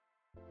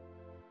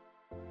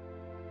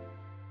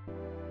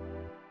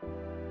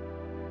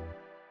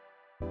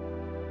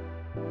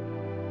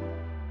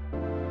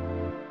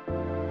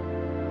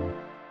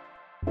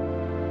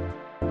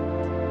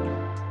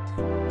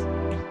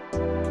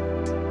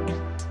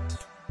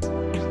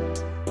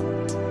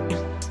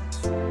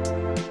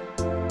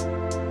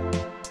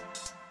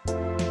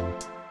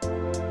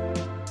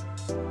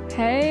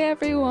Hey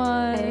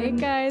everyone! Hey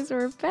guys,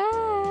 we're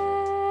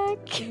back!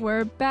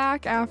 We're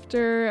back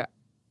after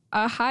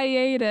a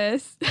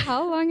hiatus.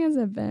 How long has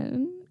it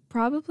been?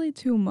 Probably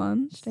 2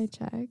 months. Should I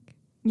check?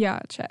 Yeah,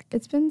 check.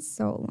 It's been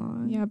so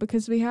long. Yeah,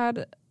 because we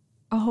had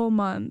a whole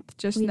month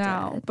just We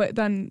now. did. But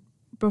then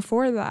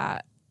before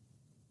that,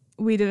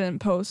 we didn't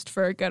post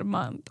for a good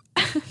month.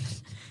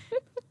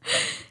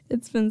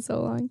 It's been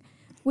so long.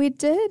 We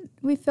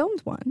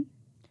filmed one.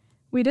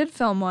 We did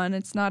film one.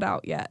 It's not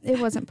out yet. It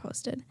wasn't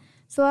posted.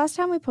 So the last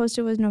time we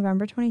posted was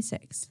November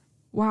 26th.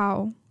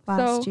 Wow.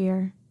 Last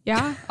year.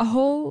 Yeah, a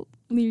whole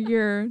new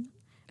year.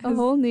 A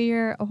whole New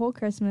Year, a whole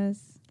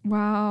Christmas.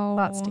 Wow.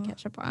 Lots to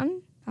catch up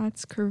on.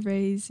 That's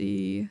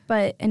crazy.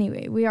 But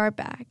anyway, we are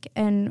back,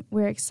 and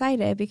we're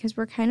excited because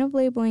we're kind of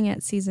labeling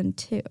it season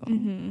 2.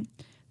 Mm-hmm.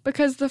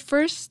 Because the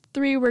first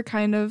 3 were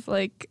kind of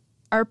like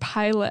our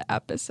pilot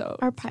episodes.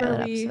 Our pilot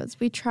episodes.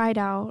 We tried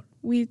out.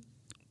 We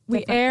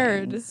different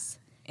aired things.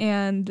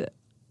 and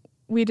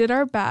we did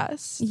our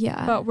best.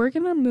 Yeah. But we're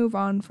going to move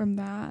on from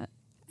that.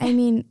 I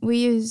mean, we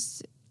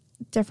used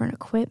different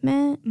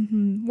equipment.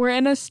 Mm-hmm. We're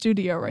in a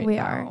studio right We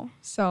now. are.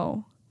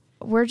 So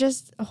We're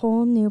just a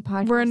whole new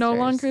podcast. we're no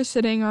longer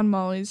sitting on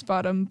Molly's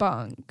bottom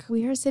bunk.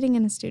 We are sitting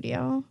in a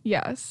studio.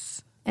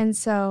 Yes. And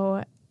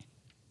so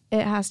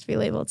it has to be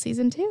labeled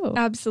season 2.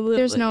 Absolutely.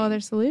 There's no other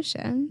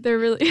solution. There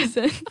really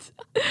isn't.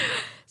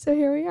 So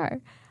here we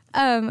are.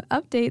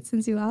 Update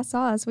since you last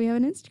saw us. We have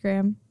an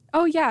Instagram.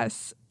 Oh,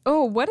 yes.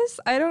 Oh,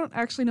 I don't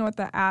actually know what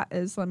the @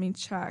 is. Let me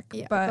check.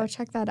 Yeah, But go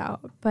check that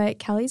out. But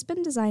Kelly's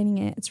been designing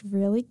it. It's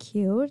really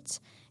cute.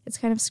 It's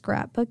kind of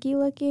scrapbooky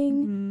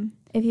looking. mm,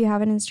 If you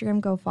have an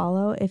Instagram, go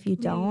follow. If you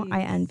don't,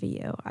 I Please. envy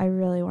you. I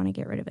really want to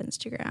get rid of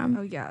Instagram.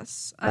 oh,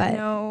 yes. I But-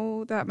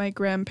 know that my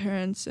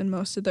grandparents and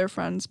most of their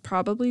friends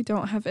probably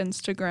don't have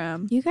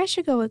Instagram. You guys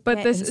should go with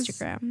But this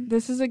Instagram.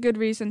 This is a good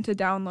reason to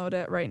download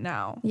it right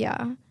now.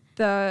 Yeah.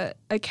 The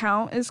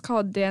account is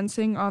called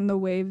Dancing on the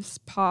Waves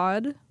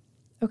Pod,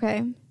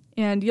 Okay.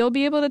 and you'll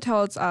be able to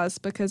tell it's us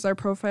because our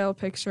profile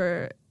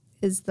picture,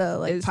 Is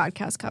the Is-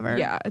 podcast cover.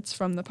 yeah, it's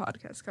from the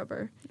podcast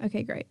cover.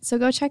 Okay, great. So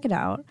go check it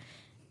out.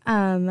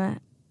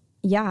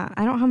 Yeah,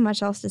 I don't have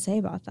much else to say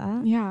about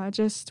that. Yeah,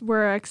 just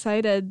we're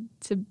excited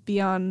to be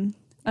on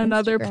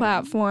another Instagram.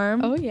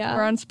 platform. Oh, yeah.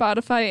 We're on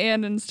Spotify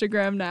and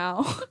Instagram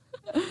now.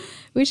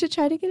 We should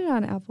try to get it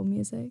on Apple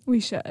Music. We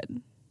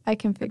should. I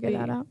can figure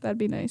that out. That'd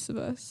be nice of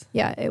us.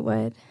 Yeah, it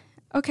would.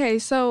 Okay,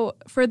 so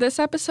for this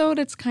episode,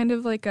 it's kind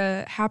of like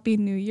a Happy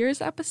New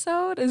Year's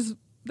episode.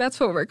 That's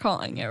what we're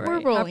calling it, right? We're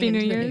rolling Happy into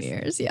New the Year's. New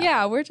Year's, yeah.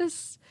 Yeah, we're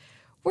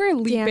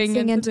leaping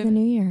Dancing into the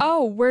new year.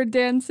 Oh, we're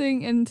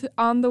dancing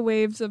on the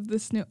waves of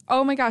this new.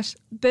 Oh my gosh,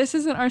 this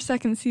isn't our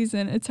second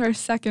season. It's our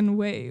second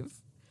wave.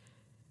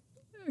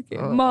 Okay,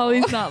 Oh.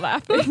 Molly's not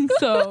laughing,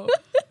 so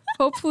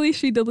hopefully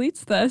she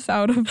deletes this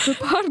out of the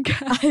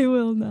podcast. I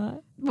will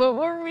not. What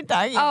were we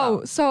talking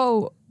Oh,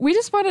 so we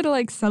just wanted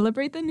to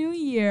celebrate the new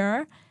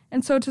year.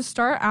 And so to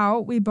start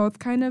out, we both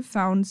kind of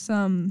found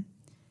some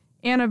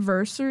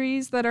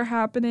anniversaries that are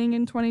happening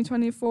in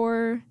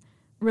 2024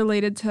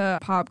 related to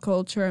pop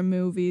culture and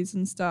movies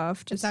and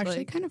stuff. It's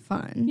actually kind of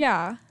fun.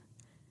 Yeah.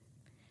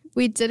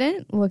 We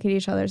didn't look at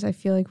each other's. I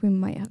feel like we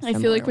might have I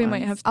feel like we similar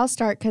might ones. have- I'll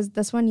start because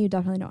this one you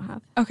definitely don't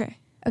have. Okay.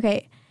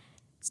 Okay.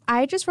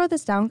 I just wrote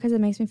this down because it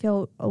makes me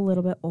feel a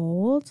little bit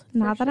old.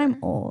 Not that I'm sure.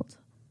 old.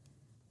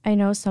 I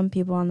know some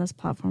people on this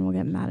platform will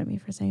get mad at me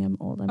for saying I'm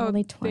old. I'm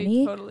only 20.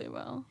 They totally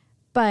will.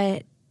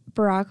 But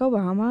Barack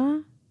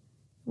Obama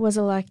was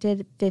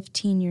elected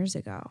 15 years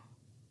ago.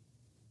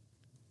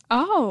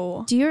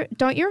 Oh.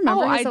 Don't you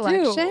remember his I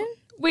election? do.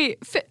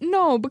 Wait,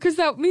 no, because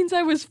that means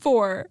I was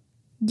 4.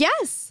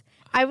 Yes.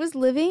 I was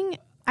living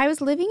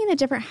in a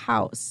different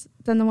house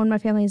than the one my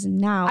family is in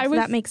now. So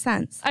that makes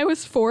sense. I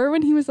was 4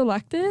 when he was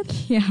elected?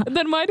 Yeah.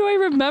 Then why do I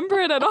remember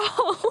it at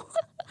all?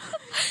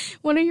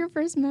 One of your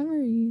first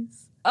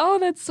memories. Oh,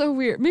 that's so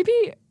weird.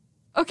 Maybe,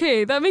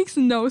 okay, that makes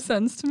no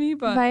sense to me,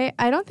 but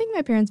I don't think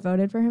my parents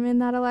voted for him in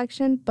that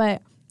election,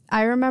 but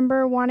I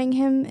remember wanting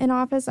him in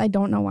office. I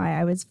don't know why.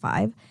 I was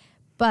 5.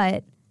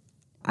 But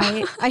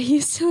I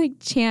used to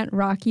chant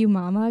 "Rock You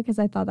Mama" because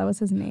I thought that was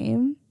his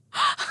name.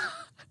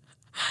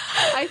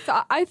 I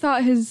thought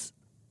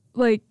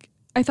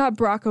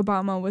Barack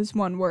Obama was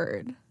one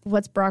word.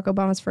 What's Barack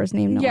Obama's first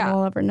name? No one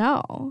will ever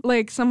know.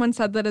 Someone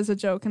said that as a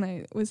joke, and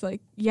I was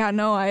like, yeah,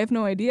 no, I have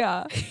no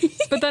idea.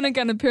 But then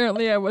again,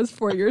 apparently I was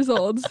 4 years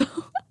old, so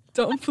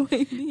don't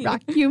blame me.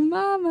 Rock You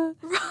Mama.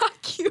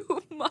 Rock you,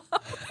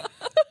 mama.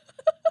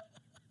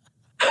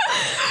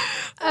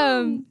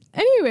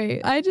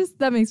 Anyway,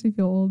 that makes me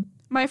feel old.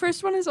 My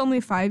first one is only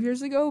 5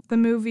 years ago. The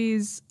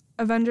movies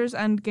Avengers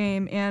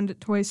Endgame and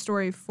Toy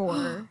Story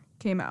 4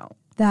 came out.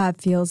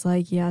 That feels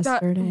like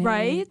yesterday.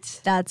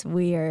 Right? That's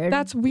weird.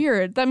 That's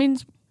weird. That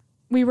means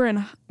we were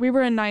in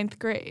 9th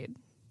grade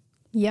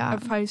yeah.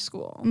 of high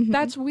school. Mhm.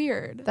 That's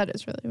weird. That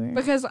is really weird.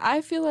 Because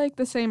I feel like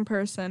the same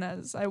person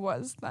as I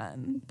was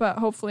then, but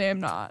hopefully I'm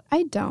not.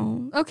 I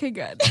don't. Okay,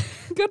 good.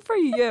 Good for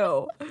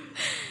you.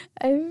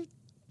 I've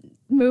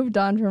moved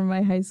on from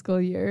my high school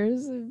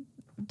years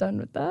done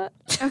with that.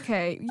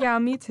 Okay. Yeah,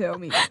 me too.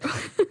 Me too.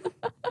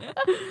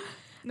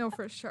 No,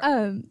 for sure.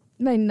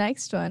 My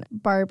next one,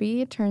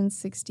 Barbie turns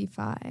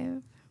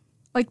 65.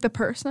 Like the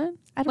person?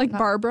 I don't like know.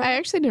 Barbara? I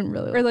actually didn't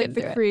really Or look like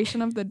into the it.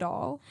 creation of the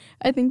doll?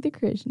 I think the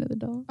creation of the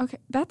doll. Okay,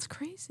 that's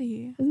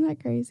crazy. Isn't that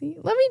crazy?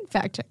 Let me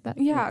fact check that.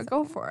 Yeah,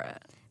 go for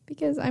it.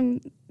 Because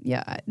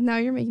now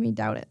you're making me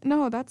doubt it.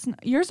 No, that's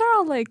not. Yours are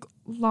all like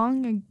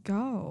long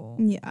ago.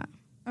 Yeah.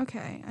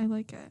 Okay, I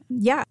like it.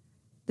 Yeah.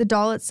 The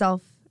doll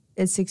itself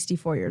is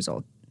 64 years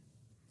old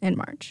in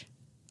March.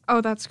 Oh,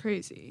 that's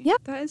crazy. Yeah.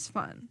 That is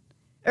fun.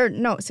 Or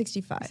no,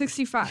 65.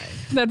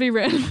 65. That'd be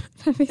random.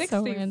 That'd be 64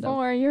 so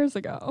random. years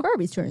ago.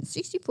 Barbie's turning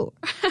 64.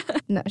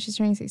 No, she's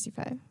turning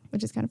 65,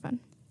 which is kind of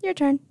fun. Your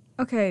turn.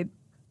 Okay.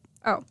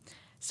 Oh,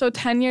 so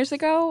 10 years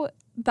ago,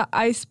 the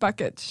ice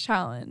buckets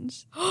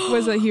challenge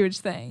was a huge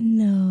thing.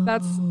 No.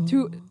 That's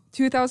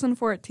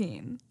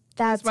 2014.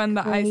 That's when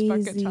the crazy.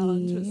 ice bucket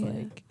challenge was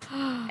like.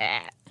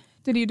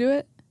 Did you do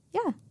it?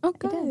 Yeah. Oh,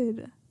 I did.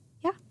 good.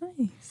 Yeah.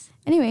 Nice.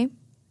 Anyway,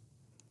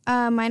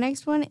 my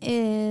next one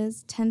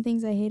is 10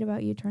 Things I Hate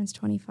About You turns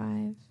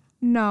 25.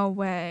 No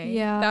way.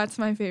 Yeah. That's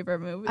my favorite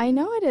movie. I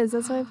know it is.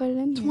 That's why I put it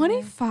in here.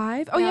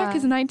 25? Oh, yeah,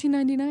 because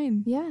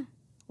 1999. Yeah.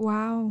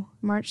 Wow.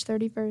 March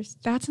 31st.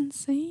 That's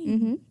insane.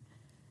 Mm-hmm.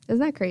 Isn't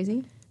that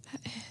crazy?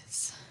 That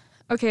is.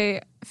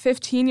 Okay,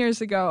 15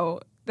 years ago,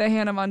 the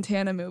Hannah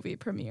Montana movie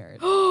premiered.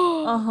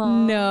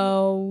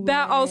 No.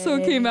 That also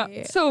came out.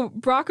 So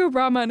Barack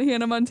Obama and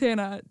Hannah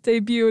Montana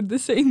debuted the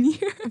same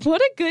year.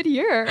 What a good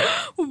year.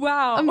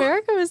 Wow.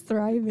 America was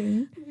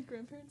thriving. My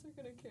grandparents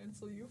are going to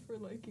cancel you for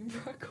liking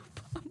Barack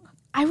Obama.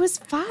 I was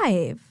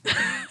 5.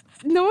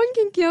 No one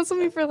can cancel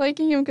me for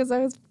liking him because I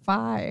was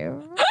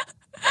 5.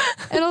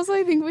 And also,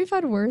 I think we've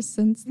had worse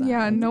since then.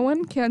 Yeah, no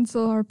one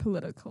cancel our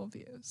political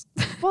views.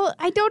 Well,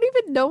 I don't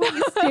even know what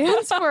it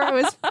stands for. I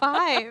was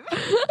 5.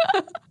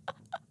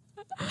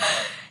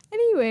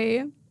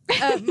 Anyway,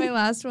 my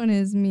last one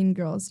is Mean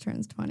Girls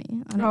turns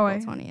 20 on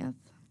April 20th.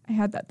 I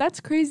had that. That's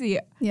crazy.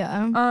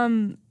 Yeah.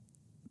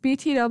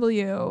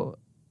 BTW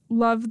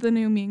love the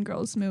new Mean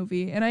Girls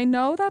movie, and I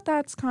know that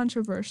that's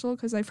controversial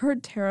because I've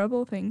heard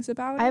terrible things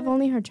about it. I've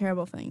only heard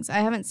terrible things. I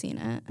haven't seen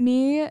it.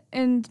 Me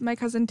and my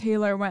cousin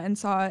Taylor went and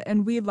saw it,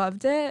 and we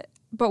loved it,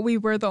 but we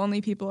were the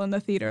only people in the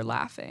theater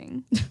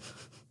laughing.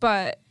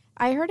 But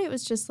I heard it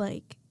was just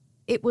like,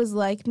 it was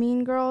like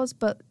Mean Girls,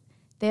 but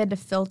they had to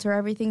filter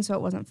everything so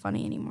it wasn't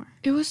funny anymore.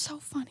 it was so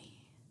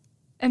funny.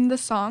 And the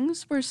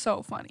songs were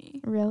so funny.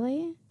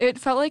 Really? It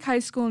felt like High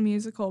School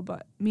Musical,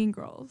 but Mean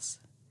Girls.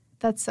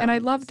 That's so And I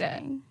loved it.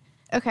 interesting.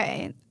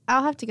 Okay,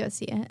 I'll have to go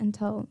see it and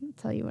tell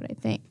you what I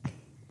think.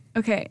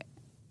 Okay.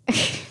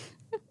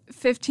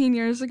 15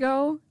 years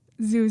ago,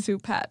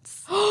 Zuzu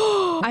Pets.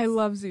 I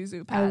love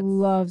Zuzu Pets. I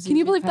love Zuzu Can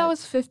you believe that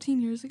Pets. was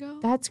 15 years ago?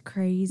 That's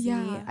crazy.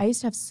 Yeah. I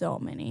used to have so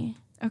many.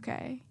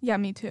 Okay. Yeah,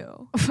 me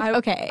too.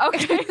 Okay.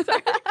 Okay.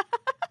 Sorry.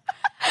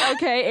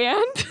 Okay,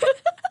 and?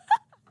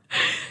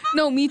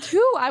 No, me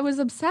too. I was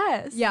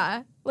obsessed.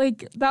 Yeah.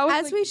 Like, that was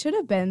As like, we should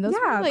have been. Those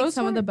Yeah, were like those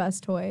some were- of the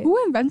best toys.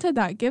 who invented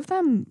that? Give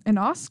them an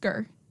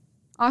Oscar.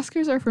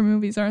 Oscars are for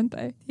movies, aren't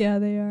they? Yeah,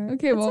 they are.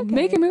 Okay, well,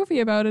 make a movie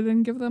about it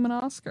and give them an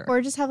Oscar.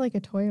 Or just have like a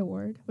toy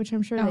award, which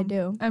I'm sure they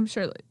do. I'm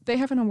sure they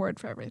have an award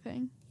for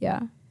everything.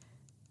 Yeah.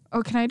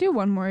 Oh, can I do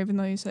one more even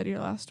though you said your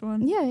last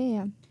one?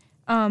 Yeah.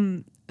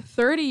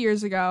 30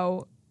 years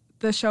ago,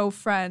 the show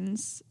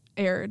Friends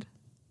aired.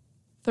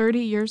 30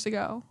 years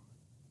ago.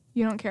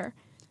 You don't care.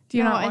 Do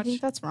you not watch? I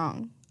think that's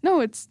wrong. No,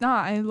 it's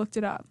not. I looked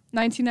it up.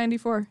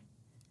 1994.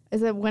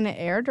 Is it when it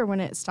aired or when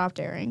it stopped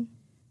airing?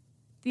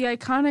 The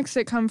iconic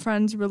sitcom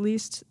Friends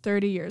released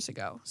 30 years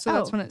ago. So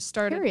that's when it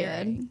started period.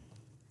 airing.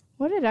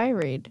 What did I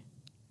read?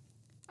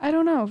 I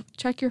don't know.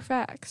 Check your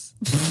facts.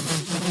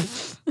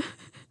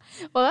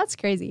 Well, that's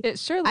crazy. It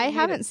surely I made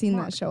haven't it seen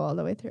smart. that show all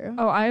the way through.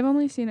 Oh, I've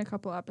only seen a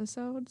couple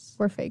episodes.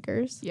 We're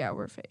fakers. Yeah,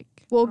 we're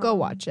fake. We'll go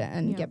watch it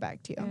and yeah. get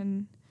back to you.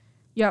 And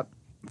yep,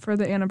 for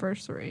the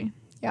anniversary.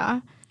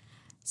 Yeah.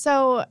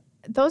 So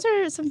those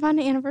are some fun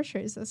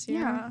anniversaries this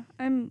year. Yeah,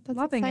 I'm That's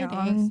loving exciting.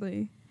 it,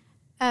 honestly.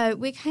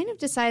 We kind of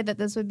decided that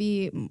this would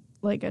be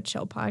like a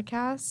chill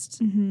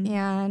podcast, Mm-hmm.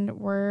 and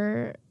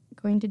we're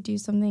going to do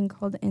something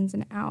called Ins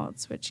and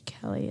Outs, which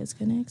Kelly is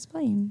going to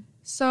explain.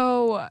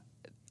 So,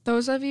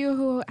 those of you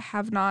who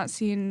have not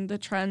seen the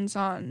trends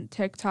on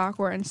TikTok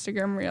or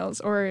Instagram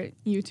Reels or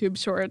YouTube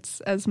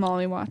Shorts, as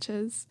Molly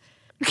watches,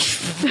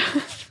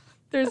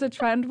 there's a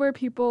trend where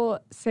people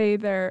say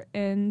their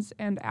ins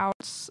and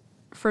outs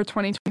for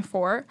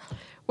 2024,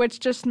 which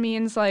just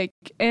means like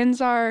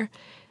ins are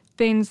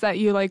things that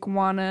you like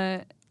want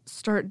to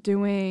start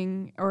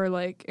doing or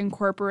like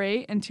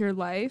incorporate into your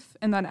life,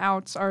 and then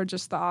outs are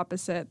just the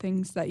opposite,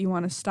 things that you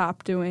want to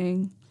stop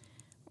doing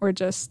or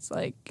just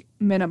like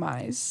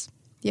minimize.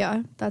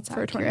 Yeah, that's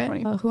For accurate.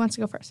 2020. Who wants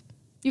to go first?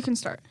 You can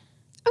start.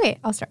 Okay,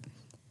 I'll start.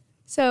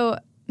 So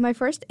my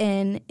first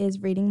in is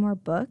reading more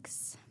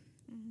books,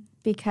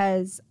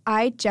 because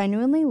I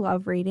genuinely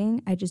love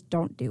reading. I just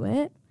don't do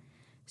it.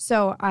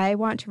 So I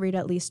want to read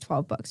at least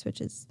 12 books, which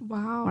is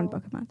Wow. 1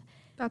 book a month.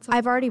 That's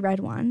I've already read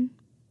one,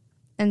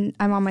 and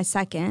I'm on my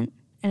second.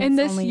 And in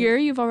it's this year,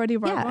 you've already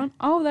read one?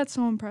 Oh, that's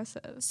so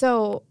impressive.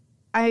 So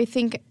I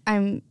think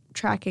I'm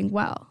tracking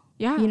well.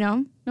 Yeah. You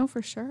know? No,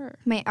 for sure.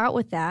 My out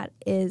with that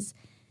is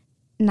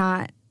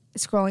not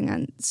scrolling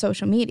on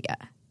social media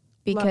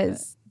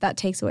because that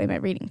takes away my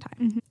reading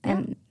time. Mm-hmm.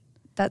 And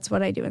that's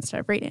what I do instead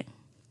of reading.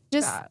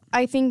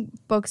 I think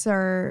books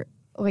are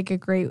like a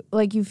great,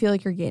 like you feel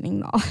like you're gaining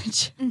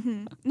knowledge.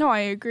 Mm-hmm. No, I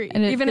agree.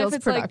 And it even feels if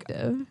it's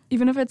productive.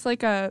 Even if it's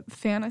like a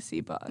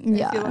fantasy book,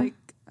 I feel like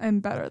I'm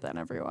better than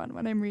everyone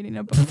when I'm reading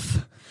a book.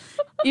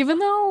 Even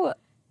though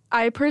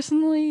I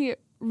personally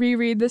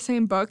reread the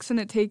same books and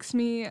it takes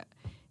me,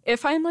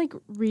 if I'm like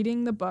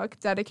reading the book,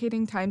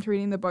 dedicating time to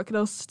reading the book,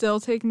 it'll still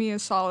take me a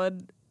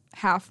solid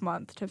half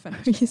month to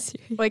finish. Are you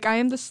serious? Like I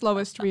am the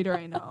slowest reader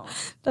I know.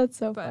 That's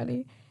so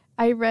funny.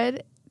 I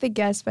read The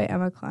Guest by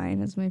Emma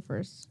Cline as my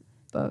first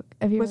book.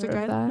 Have you Was heard it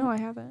of good? that? No, I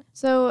haven't.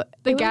 So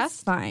The it was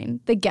Guest?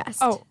 fine. The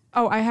Guest. Oh,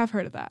 I have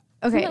heard of that.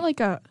 Okay. Isn't it like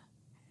a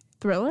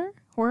thriller?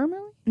 Horror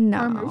movie? No.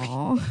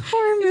 Horror movie.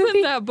 Horror movie.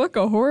 Isn't that book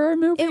a horror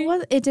movie?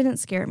 It didn't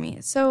scare me.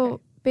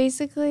 So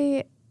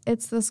basically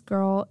it's this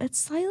girl. It's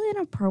slightly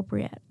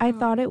inappropriate. I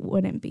thought it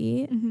wouldn't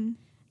be. Mm-hmm.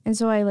 And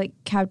so I like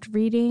kept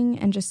reading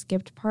and just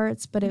skipped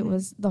parts, but it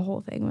was, the whole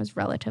thing was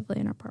relatively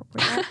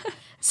inappropriate.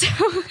 So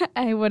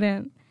I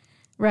wouldn't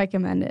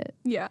recommend it.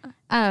 Yeah.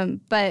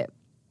 But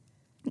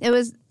it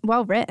was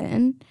well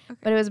written,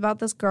 but it was about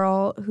this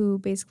girl who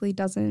basically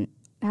doesn't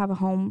have a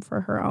home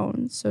for her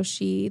own. So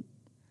she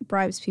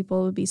bribes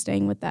people to be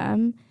staying with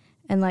them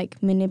and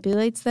like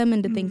manipulates them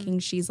into thinking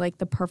she's like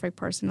the perfect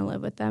person to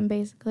live with them,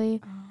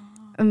 basically.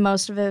 And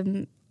most of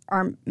them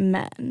are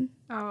men.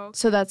 Oh.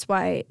 So that's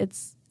why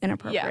it's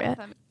inappropriate.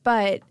 Yeah.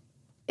 But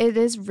it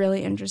is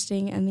really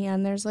interesting. In the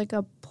end, there's like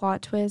a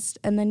plot twist.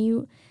 And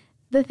then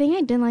the thing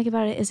I didn't like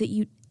about it is that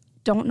you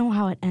don't know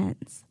how it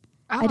ends.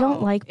 I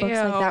don't like books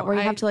like that where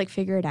you have to like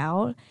figure it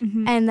out.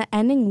 Mm-hmm. And the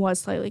ending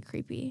was slightly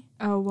creepy.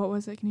 Oh, what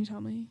was it? Can you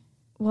tell me?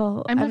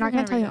 Well, I'm not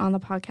going to tell you on the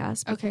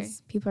podcast because Okay.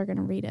 people are going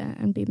to read it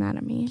and be mad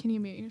at me. Can you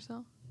mute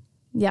yourself?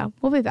 Yeah,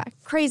 we'll be back.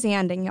 Crazy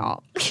ending,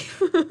 y'all.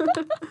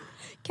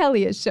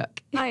 Kelly is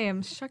shook. I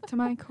am shook to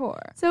my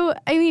core. So,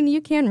 I mean,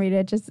 you can read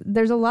it. Just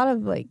there's a lot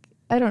of like,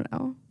 I don't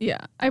know.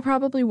 Yeah, I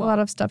probably will. A lot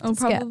of stuff to I'll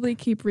skip. probably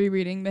keep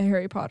rereading the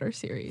Harry Potter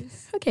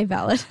series. Okay,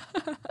 valid.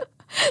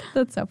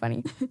 That's so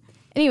funny.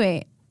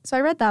 Anyway, so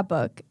I read that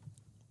book,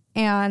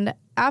 and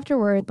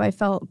afterward, I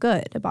felt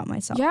good about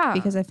myself. Yeah.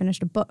 Because I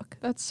finished a book.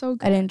 That's so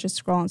good. I didn't just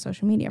scroll on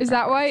social media. Is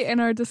that why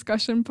in our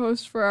discussion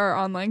post for our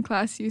online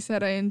class you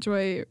said I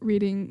enjoy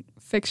reading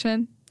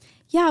fiction?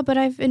 Yeah, but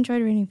I've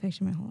enjoyed reading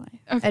fiction my whole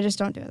life. Okay. I just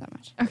don't do it that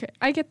much. Okay,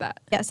 I get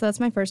that. Yeah, so that's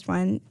my first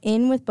one.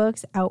 In with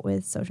books, out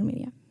with social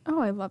media. Oh,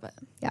 I love it.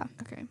 Yeah.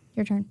 Okay.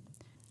 Your turn.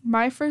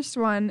 My first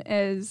one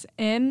is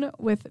in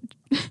with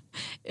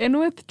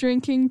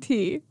drinking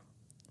tea,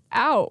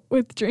 out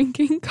with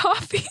drinking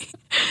coffee.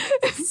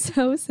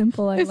 So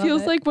simple. I It love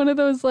feels like one of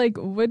those like,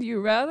 would you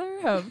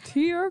rather have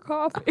tea or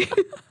coffee?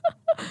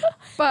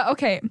 But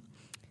okay,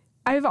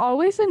 I've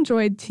always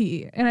enjoyed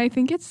tea, and I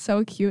think it's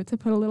so cute to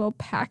put a little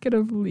packet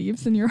of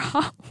leaves in your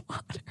hot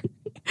water.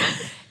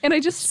 And I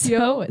just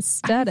so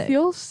aesthetic. I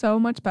feel so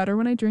much better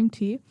when I drink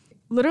tea.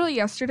 Literally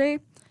yesterday,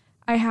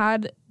 I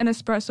had an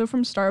espresso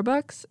from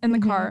Starbucks in the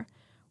car.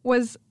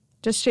 Was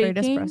just straight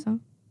shaking. espresso.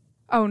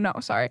 Oh no,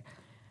 sorry.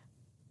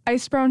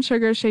 Ice brown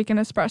sugar shaken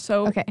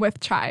espresso with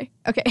chai.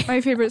 Okay.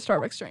 My favorite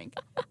Starbucks drink.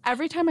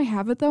 Every time I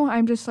have it though,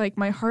 I'm just like,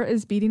 my heart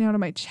is beating out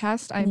of my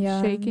chest. I'm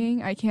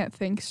shaking. I can't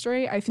think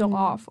straight. I feel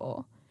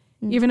awful.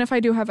 Even if I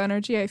do have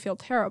energy, I feel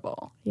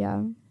terrible.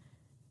 Yeah.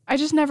 I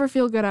just never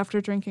feel good after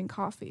drinking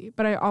coffee,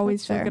 but I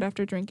always That's feel fair. good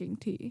after drinking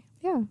tea.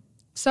 Yeah.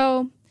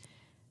 So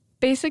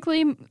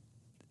basically,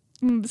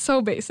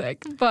 so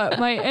basic, but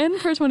my end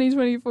for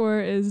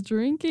 2024 is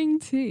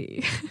drinking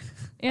tea.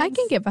 I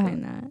can get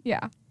behind that.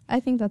 Yeah. I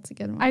think that's a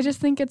good one. I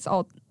just think it's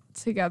all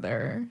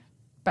together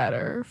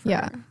better for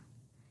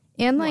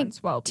and like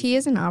one's well-being. tea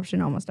is an option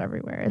almost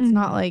everywhere. It's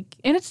not like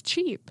And it's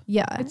cheap.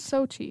 yeah. It's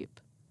so cheap.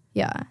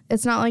 Yeah.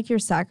 It's not like you're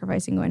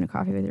sacrificing going to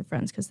coffee with your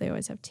friends because they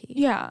always have tea.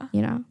 Yeah.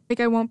 You know?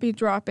 Like I won't be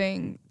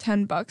dropping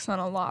 $10 on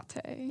a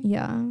latte.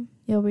 Yeah.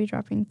 You'll be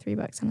dropping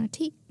 $3 on a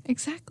tea.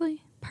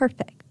 Exactly.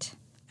 Perfect.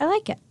 I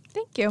like it.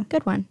 Thank you.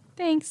 Good one.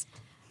 Thanks.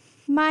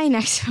 My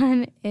next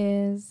one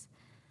is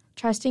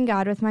trusting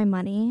God with my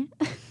money.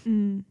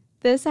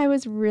 This I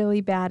was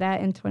really bad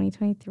at in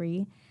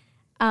 2023.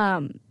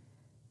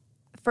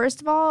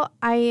 First of all,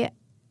 I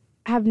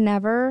have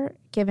never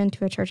given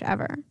to a church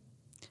ever.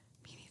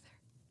 Me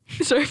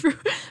neither. Sorry for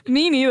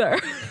me neither.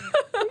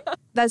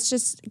 That's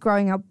just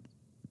growing up.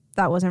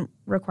 That wasn't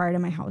required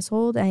in my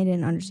household, and I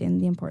didn't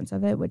understand the importance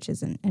of it, which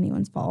isn't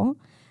anyone's fault.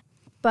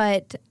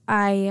 But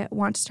I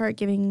want to start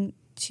giving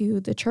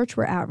to the church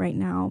we're at right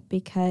now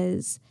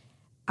because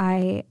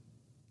I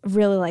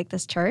really like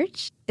this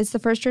church. It's the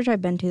first church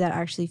I've been to that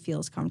actually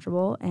feels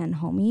comfortable and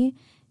homey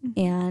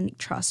and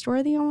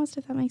trustworthy almost,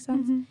 if that makes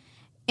sense.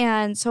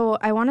 And so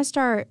I want to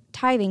start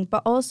tithing,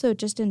 but also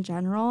just in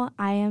general,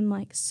 I am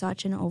like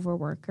such an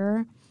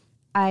overworker.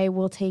 I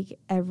will take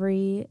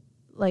every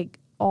like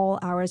all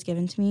hours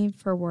given to me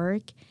for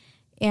work.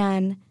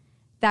 And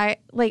that,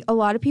 like, a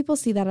lot of people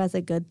see that as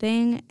a good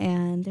thing,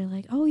 and they're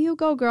like, oh, you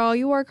go, girl,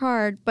 you work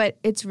hard. But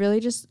it's really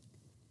just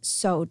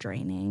so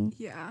draining.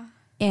 Yeah.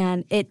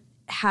 And it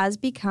has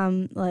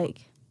become,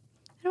 like,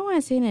 I don't want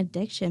to say an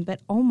addiction, but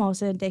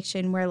almost an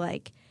addiction where,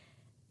 like,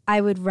 I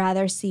would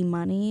rather see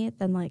money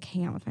than, like,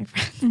 hang out with my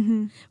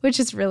friends, which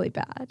is really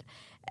bad.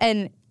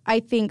 And I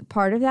think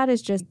part of that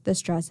is just the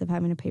stress of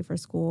having to pay for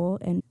school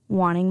and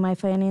wanting my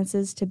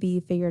finances to be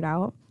figured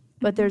out.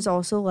 But there's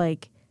also,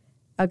 like,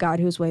 a God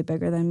who's way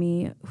bigger than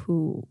me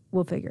who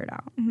will figure it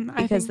out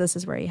because this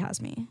is where he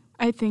has me.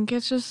 I think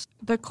it's just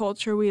the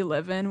culture we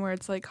live in where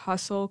it's like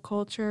hustle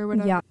culture,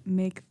 whatever. Yeah.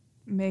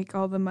 Make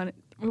all the money.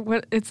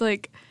 What it's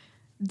like,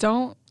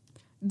 don't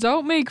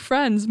make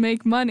friends,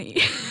 make money.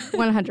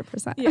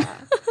 100%. Yeah.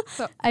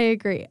 So I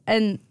agree.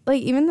 And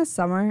like even this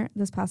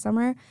past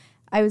summer,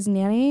 I was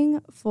nannying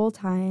full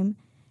time,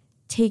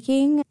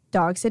 taking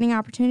dog sitting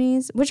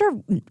opportunities, which are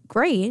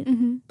great,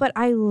 but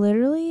I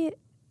literally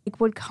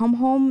would come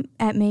home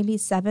at maybe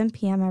 7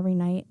 p.m. every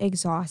night,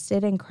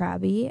 exhausted and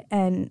crabby,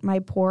 and my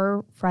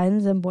poor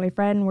friends and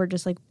boyfriend were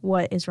just like,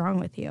 what is wrong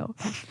with you?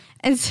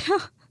 And so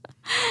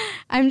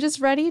I'm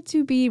just ready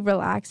to be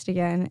relaxed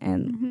again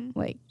and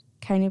like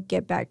kind of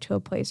get back to a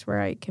place where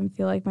I can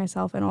feel like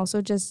myself. And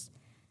also just,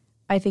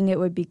 I think it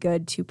would be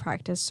good to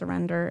practice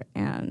surrender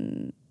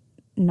and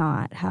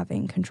not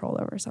having control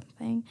over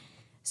something.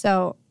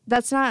 So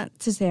that's not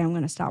to say I'm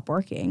going to stop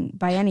working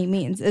by any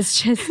means.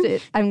 It's just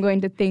I'm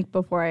going to think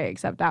before I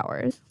accept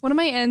hours. one of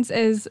my ends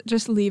is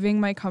just leaving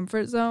my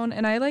comfort zone.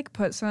 And I like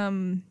put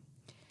some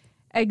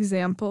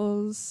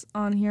examples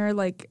on here,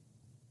 like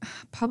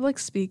public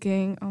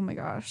speaking. Oh my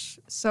gosh.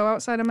 So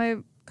outside of my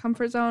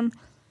comfort zone.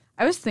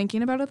 I was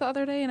thinking about it the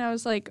other day and I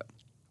was like,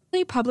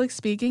 really, public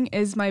speaking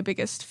is my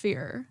biggest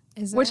fear.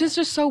 Which is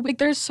just so big.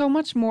 There's so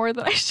much more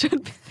that I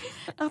should be,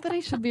 not that I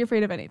should be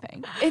afraid of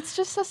anything. It's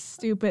just a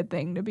stupid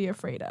thing to be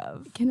afraid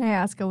of. Can I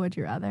ask a would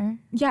you rather?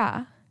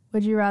 Yeah.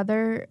 Would you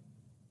rather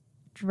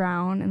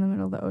drown in the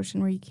middle of the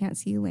ocean where you can't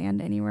see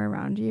land anywhere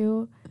around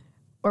you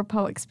or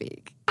public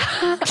speak?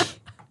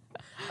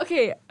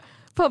 Okay,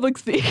 public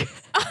speak.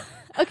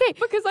 Okay,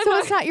 because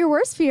it's not your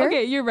worst fear.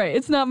 Okay, you're right.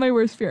 It's not my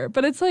worst fear,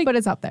 but it's like, but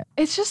it's up there.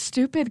 It's just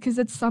stupid because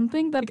it's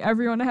something that like,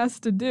 everyone has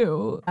to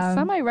do.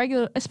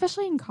 Semi-regular,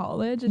 especially in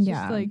college. It's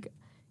just like,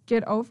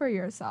 get over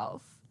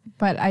yourself.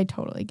 But I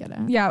totally get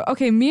it. Yeah.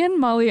 Okay. Me and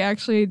Molly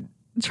actually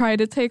try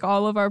to take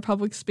all of our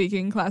public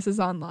speaking classes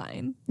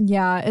online.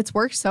 Yeah, it's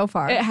worked so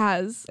far. It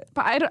has.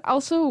 But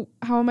how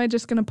am I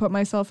just going to put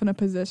myself in a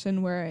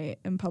position where I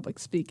am public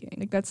speaking?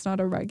 Like, that's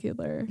not a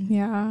regular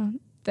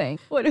thing.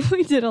 What if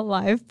we did a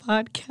live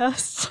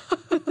podcast?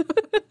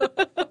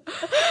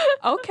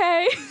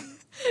 Okay.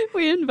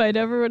 We invite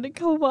everyone to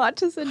come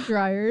watch us in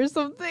dryer or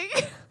something.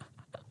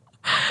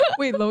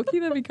 Wait, low-key,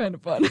 that'd be kind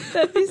of fun.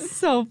 That'd be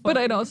so fun. But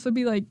I'd also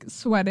be like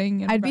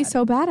sweating. And I'd be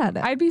so bad at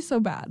it. I'd be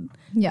so bad.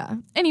 Yeah.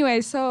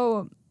 Anyway,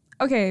 so,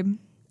 okay.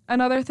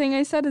 Another thing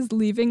I said is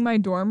leaving my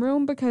dorm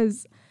room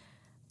because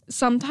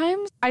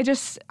sometimes I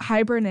just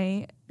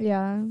hibernate.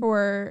 Yeah.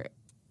 For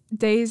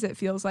days, it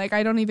feels like.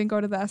 I don't even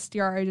go to the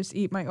SDR. I just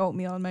eat my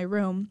oatmeal in my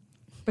room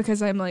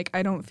because I'm like,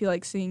 I don't feel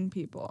like seeing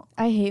people.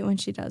 I hate when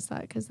she does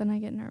that because then I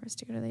get nervous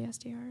to go to the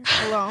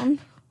SDR alone.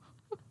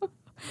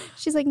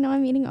 She's like, no,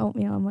 I'm eating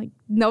oatmeal. I'm like,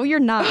 no, you're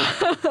not.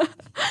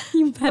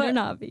 You better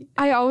not be.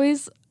 I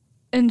always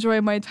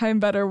enjoy my time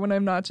better when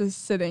I'm not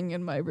just sitting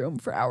in my room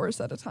for hours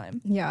at a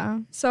time. Yeah.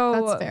 So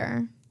that's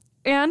fair.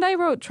 And I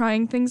wrote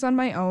trying things on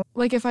my own.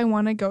 Like if I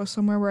want to go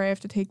somewhere where I have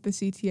to take the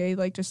CTA,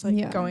 like just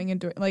like going and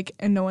doing like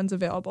and no one's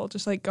available,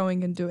 just like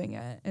going and doing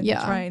it and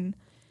trying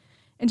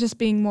and just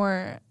being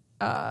more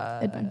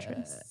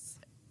adventurous.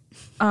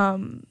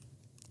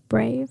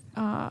 Brave.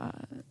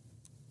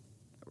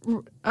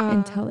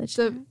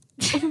 Intelligent.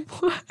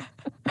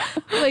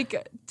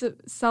 Like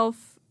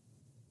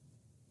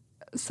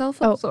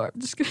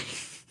self-absorbed. Just kidding.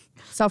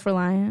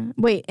 Self-reliant.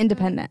 Wait,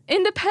 independent.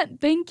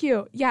 Independent. Thank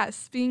you.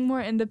 Yes, being more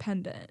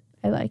independent.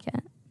 I like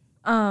it.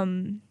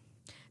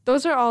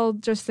 Those are all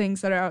just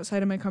things that are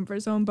outside of my comfort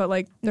zone, but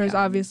like there's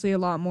obviously a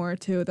lot more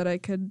too that I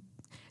could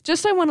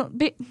I want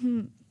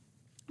to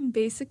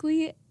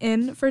basically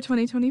in for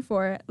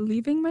 2024,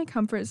 leaving my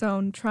comfort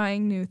zone,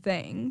 trying new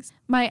things.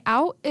 My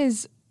out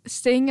is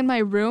staying in my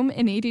room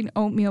and eating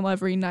oatmeal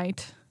every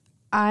night.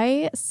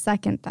 I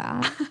second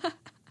that.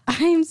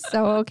 I'm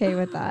so okay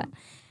with that.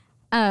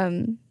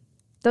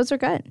 Those are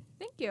good.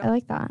 Thank you. I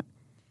like that.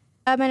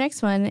 My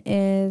next one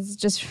is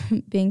just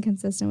being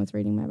consistent with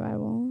reading my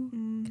Bible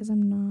because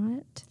I'm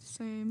not.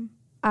 Same.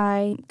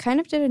 I kind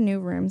of did a new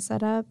room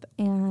setup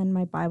and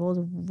my Bible is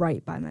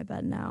right by my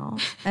bed now.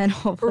 And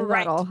hopefully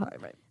that'll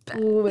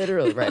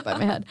literally right by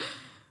my head.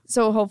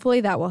 So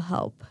hopefully that will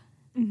help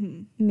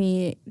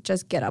me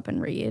just get up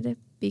and read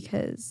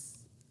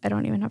because I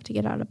don't even have to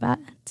get out of bed.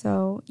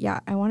 So yeah,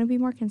 I want to be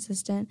more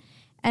consistent.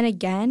 And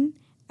again,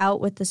 out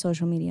with the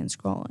social media and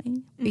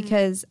scrolling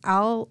because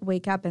I'll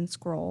wake up and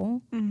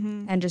scroll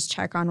and just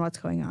check on what's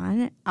going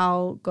on.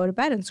 I'll go to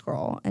bed and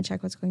scroll and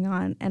check what's going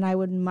on. And I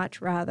would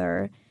much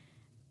rather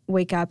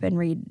wake up and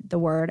read the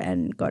word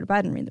and go to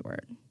bed and read the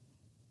word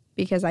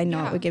because I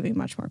know it would give me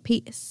much more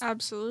peace.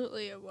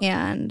 Absolutely it would.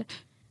 And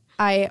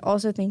I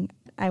also think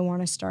I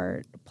want to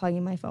start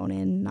plugging my phone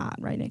in not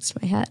right next to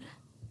my head.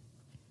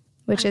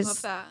 Which I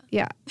love that.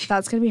 Yeah,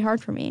 that's going to be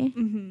hard for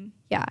me.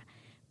 Yeah,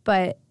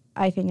 but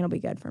I think it'll be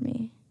good for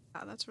me.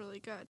 Yeah, that's really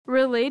good.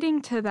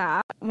 Relating to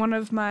that, one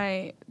of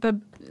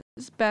the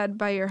bed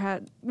by your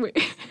head. Wait.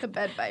 The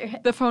bed by your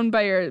head. The phone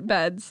by your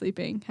bed,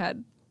 sleeping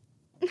head.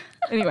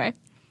 Anyway,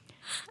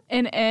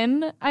 an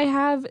in I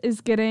have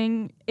is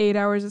getting 8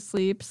 hours of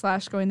sleep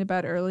 / going to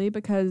bed early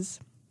because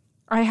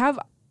I have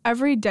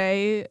every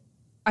day,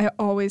 I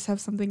always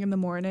have something in the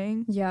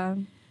morning. Yeah.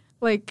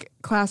 Like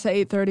class at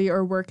 8:30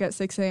 or work at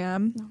 6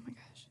 a.m. Oh my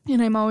gosh.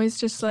 And I'm always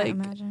just like,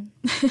 imagine.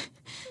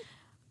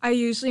 I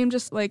usually am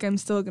just like, I'm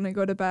still going to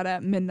go to bed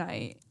at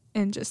midnight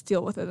and just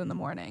deal with it in the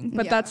morning.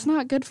 But that's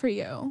not good for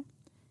you.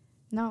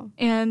 No.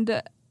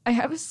 And I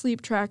have a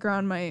sleep tracker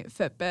on my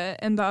Fitbit.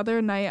 And the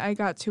other night I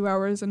got 2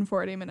 hours and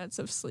 40 minutes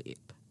of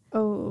sleep.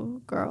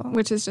 Oh, girl.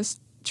 Which is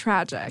just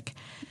tragic.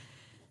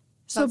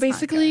 So That's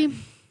basically,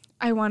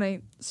 I want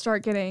to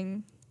start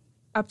getting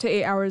up to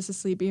 8 hours of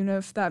sleep, even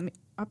if that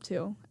up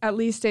to at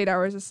least 8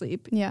 hours of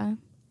sleep. Yeah.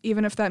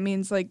 Even if that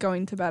means like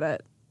going to bed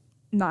at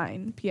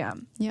 9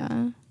 p.m.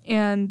 Yeah.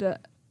 And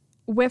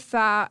with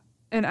that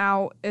and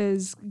out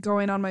is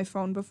going on my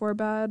phone before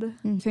bed.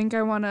 I think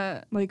I want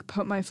to like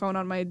put my phone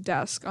on my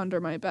desk under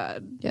my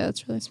bed. Yeah,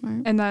 that's really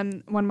smart. And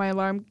then when my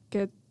alarm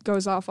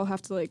goes off, I'll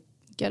have to like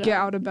get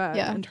out of bed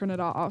and turn it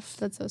off.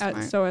 That's so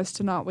smart. So as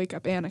to not wake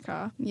up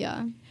Annika.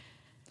 Yeah.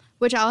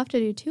 Which I'll have to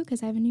do too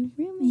because I have a new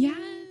roommate.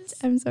 Yes.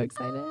 I'm so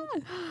excited.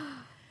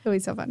 It'll be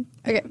so fun.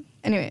 Okay.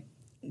 Anyway,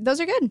 those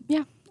are good.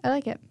 Yeah. I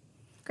like it.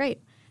 Great.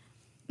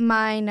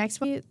 My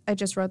next one, I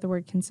just wrote the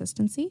word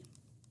consistency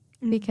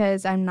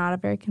because I'm not a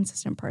very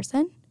consistent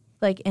person,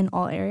 like in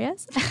all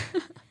areas.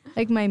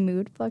 Like my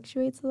mood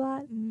fluctuates a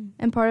lot.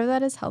 And part of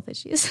that is health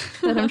issues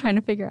that I'm trying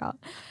to figure out.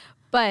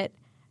 But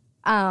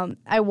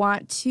I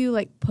want to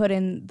like put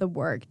in the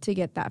work to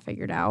get that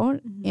figured out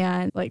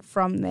and like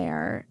from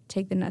there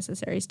take the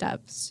necessary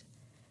steps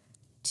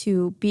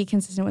to be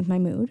consistent with my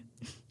mood.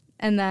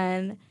 And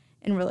then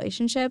in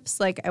relationships,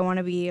 like I want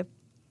to be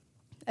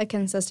a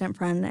consistent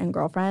friend and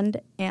girlfriend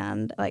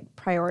and like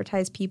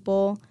prioritize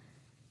people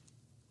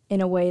in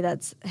a way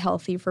that's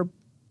healthy for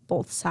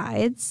both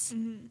sides.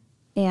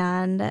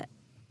 And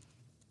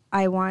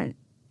I want,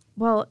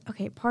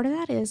 part of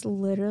that is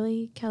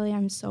literally, Kelly,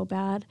 I'm so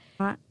bad.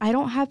 I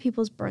don't have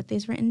people's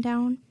birthdays written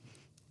down.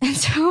 And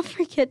so I'll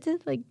forget to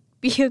like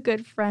be a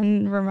good friend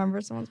and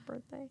remember someone's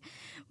birthday,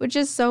 which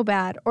is so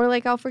bad. Or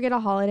like I'll forget a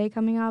holiday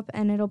coming up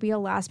and it'll be a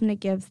last minute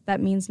gift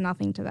that means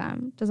nothing to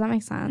them. Does that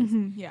make sense?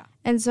 Yeah.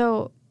 And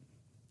so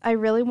I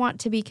really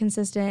want to be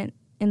consistent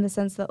in the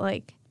sense that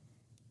like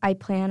I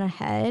plan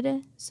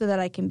ahead so that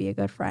I can be a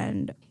good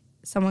friend.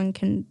 Someone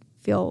can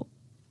feel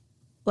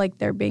like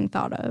they're being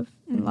thought of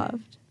and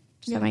loved.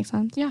 Does that make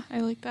sense? Yeah,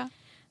 I like that.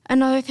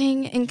 Another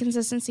thing in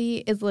consistency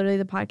is literally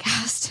the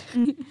podcast.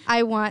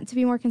 I want to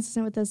be more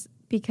consistent with this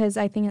because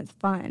I think it's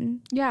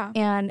fun. Yeah.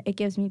 And it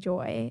gives me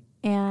joy.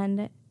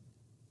 And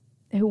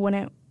who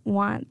wouldn't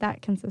want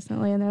that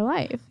consistently in their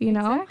life, you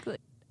know? Exactly.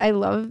 I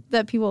love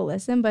that people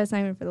listen, but it's not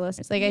even for the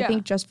listeners. Like, I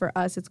think just for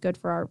us, it's good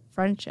for our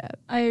friendship.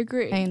 I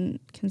agree. And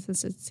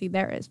consistency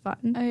there is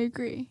fun. I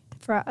agree.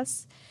 For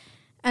us.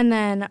 And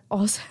then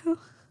also,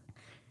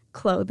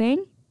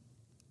 clothing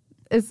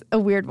is a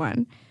weird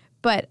one.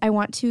 But I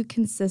want to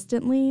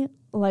consistently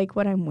like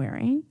what I'm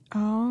wearing.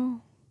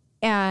 Oh.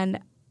 And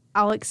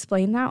I'll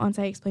explain that once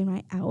I explain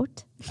my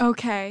out.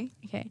 Okay.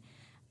 Okay.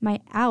 My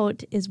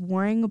out is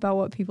worrying about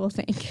what people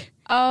think.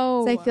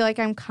 Oh. So I feel like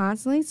I'm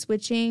constantly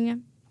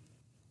switching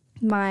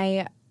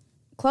my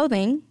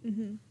clothing.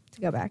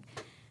 To go back.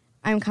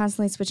 I'm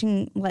constantly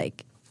switching,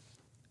 like,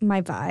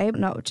 my vibe.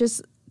 No,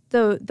 just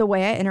the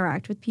way I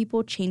interact with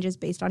people changes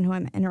based on who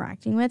I'm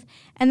interacting with.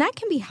 And that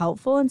can be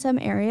helpful in some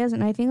areas.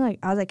 And I think, like,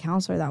 as a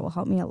counselor, that will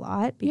help me a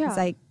lot because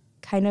I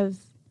kind of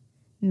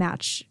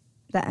match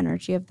the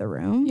energy of the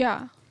room.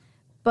 Yeah.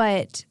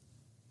 But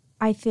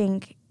I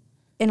think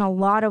in a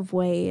lot of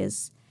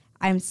ways,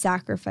 I'm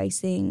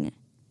sacrificing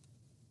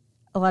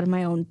a lot of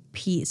my own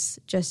peace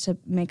just to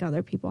make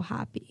other people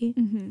happy.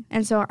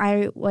 And so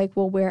I like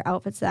will wear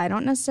outfits that I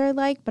don't necessarily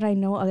like, but I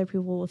know other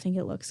people will think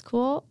it looks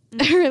cool.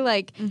 Or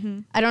like,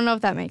 I don't know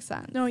if that makes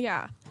sense. No,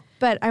 yeah.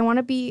 But I want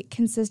to be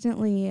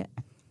consistently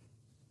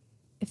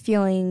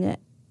feeling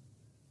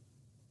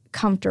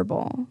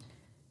comfortable.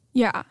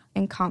 Yeah.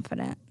 And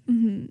confident.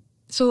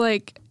 So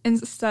like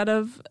instead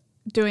of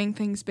doing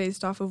things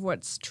based off of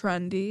what's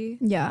trendy,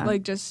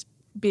 like just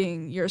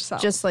being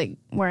yourself. Just like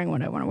wearing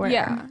what I want to wear.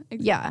 Yeah.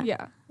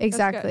 Yeah.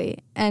 Exactly.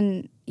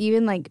 And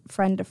even like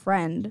friend to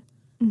friend,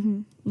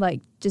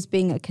 like just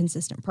being a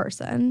consistent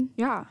person.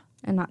 Yeah.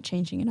 And not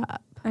changing it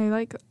up. I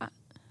like that.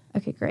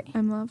 Okay, great.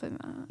 I'm loving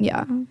that.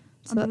 Yeah.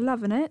 So I'm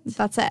loving it.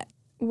 that's it.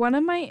 One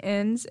of my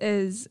ins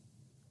is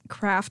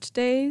craft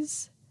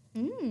days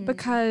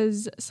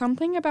because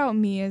something about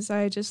me is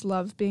I just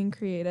love being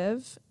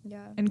creative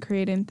and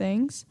creating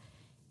things.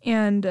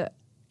 And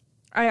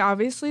I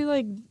obviously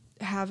like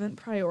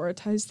haven't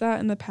prioritized that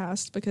in the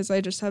past because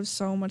I just have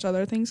so much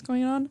other things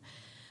going on.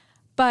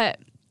 But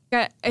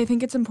I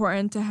think it's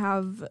important to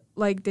have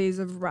like days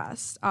of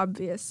rest,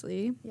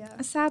 obviously. Yeah.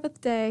 A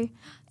Sabbath day.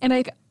 And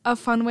like a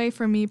fun way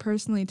for me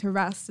personally to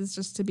rest is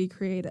just to be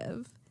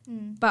creative.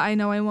 But I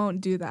know I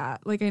won't do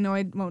that. Like I know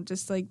I won't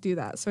just like do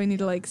that. So I need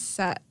to like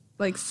set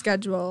like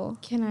schedule.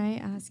 Can I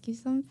ask you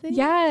something?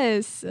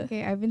 Yes.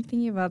 Okay, I've been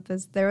thinking about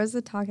this. There was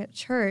a talk at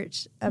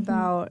church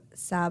about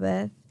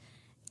Sabbath,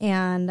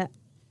 and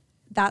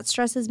that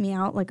stresses me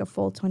out like a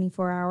full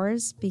 24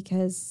 hours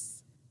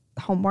because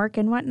homework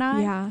and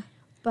whatnot. Yeah.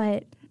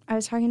 But I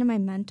was talking to my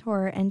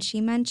mentor, and she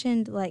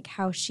mentioned like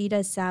how she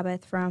does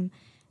Sabbath from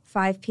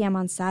 5 p.m.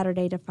 on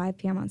Saturday to 5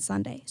 p.m. on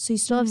Sunday. So you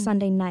still have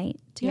Sunday night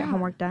to get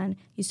homework done.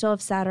 You still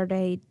have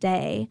Saturday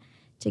day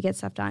to get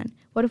stuff done.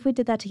 What if we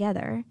did that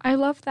together? I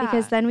love that.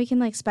 Because then we can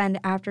like spend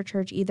after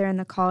church either in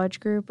the college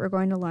group or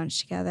going to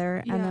lunch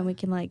together, and then we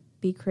can like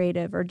be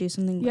creative or do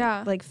something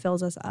that like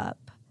fills us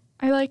up.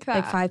 I like that.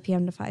 Like 5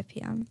 p.m. to 5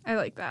 p.m. I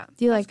like that.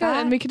 Do you like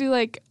that? And we could do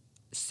like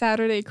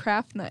Saturday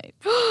craft night.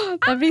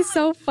 That'd be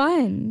so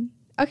fun.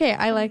 Okay,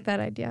 I like that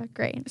idea.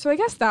 Great. So I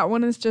guess that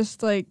one is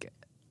just like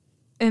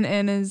an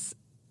in is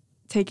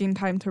taking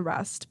time to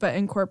rest, but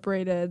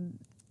incorporating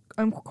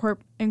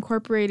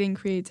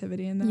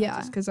creativity in that. Yeah.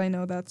 Just because I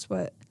know that's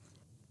what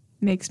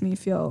makes me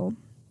feel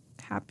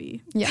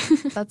happy. Yeah,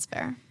 that's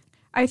fair.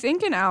 I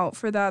think an out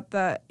for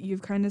that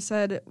you've kind of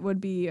said would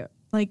be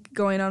like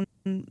going on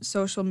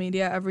social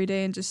media every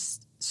day and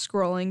just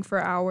scrolling for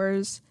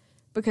hours,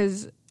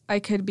 because I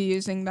could be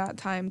using that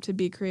time to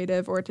be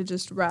creative or to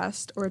just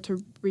rest or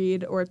to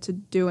read or to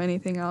do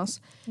anything else.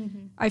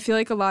 I feel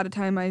like a lot of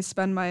time I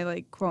spend my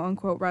like quote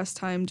unquote rest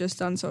time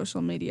just on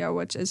social media,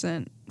 which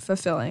isn't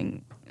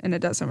fulfilling and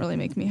it doesn't really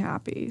make me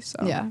happy. So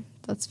Yeah,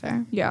 that's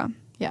fair. Yeah.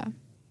 Yeah.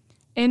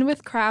 In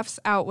with crafts,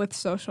 out with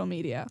social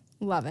media.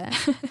 Love it.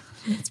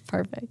 It's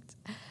perfect.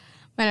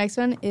 My next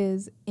one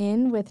is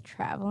in with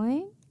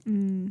traveling,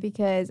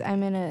 because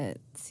I'm in a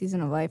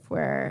season of life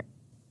where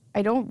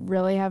I don't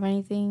really have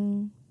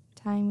anything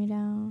tying me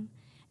down.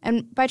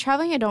 And by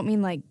traveling, I don't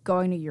mean like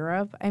going to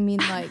Europe. I mean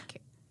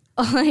like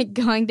like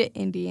going to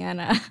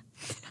Indiana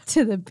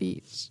to the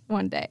beach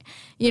one day.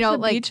 You know,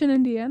 like beach in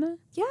Indiana?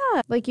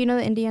 Yeah, like you know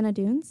the Indiana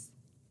Dunes?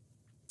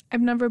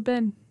 I've never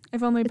been.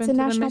 I've only been to the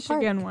national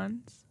Michigan park.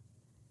 ones.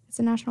 It's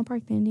a national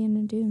park. The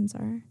Indiana Dunes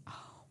are.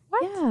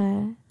 What?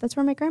 Yeah, that's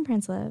where my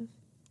grandparents live.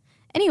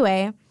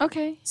 Anyway,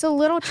 Okay. so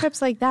little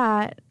trips like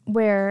that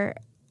where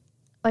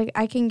like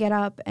I can get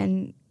up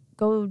and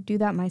go do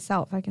that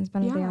myself. I can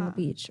spend a day on the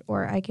beach,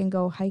 or I can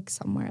go hike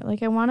somewhere.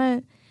 Like I want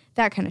to,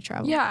 that kind of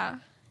travel. Yeah.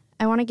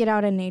 I want to get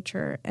out in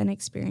nature and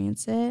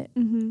experience it.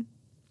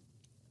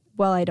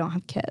 Well, I don't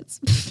have kids.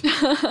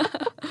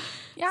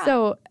 Yeah.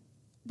 So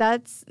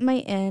that's my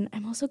in.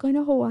 I'm also going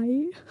to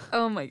Hawaii.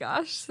 Oh my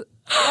gosh.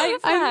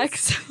 Life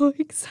hacks. I'm so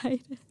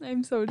excited.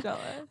 I'm so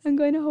jealous. I'm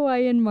going to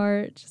Hawaii in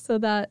March, so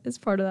that is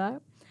part of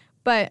that.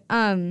 But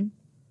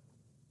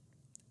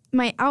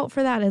my out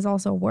for that is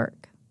also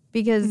work,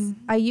 because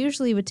I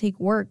usually would take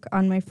work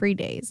on my free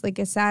days. Like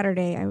a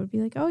Saturday, I would be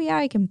like, oh yeah,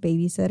 I can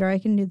babysit or I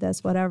can do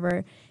this,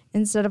 whatever,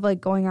 instead of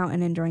like going out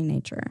and enjoying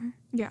nature.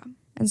 Yeah.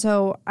 And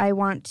so I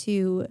want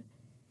to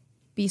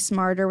be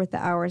smarter with the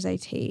hours I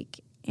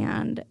take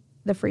and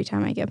the free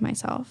time I give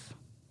myself.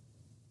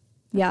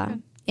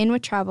 Good. In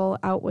with travel,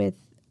 out with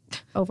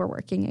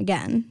overworking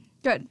again.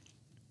 Good.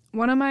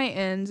 One of my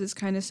ins is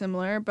kind of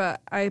similar,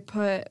 but I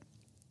put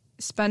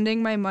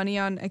spending my money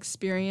on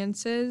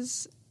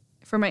experiences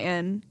for my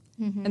in,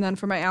 and then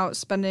for my out,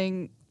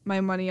 spending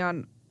my money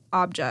on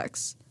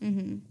objects.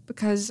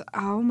 Because,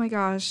 oh my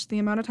gosh, the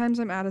amount of times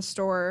I'm at a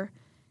store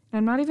and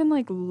I'm not even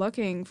like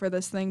looking for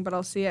this thing, but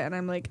I'll see it and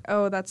I'm like,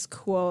 oh, that's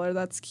cool, or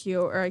that's cute,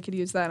 or I could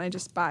use that, and I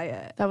just buy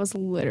it. That was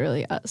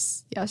literally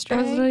us yesterday.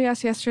 That was literally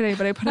us yesterday,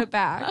 but I put it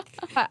back.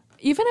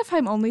 Even if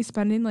I'm only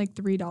spending like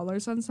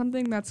 $3 on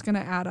something, that's going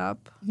to add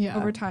up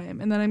over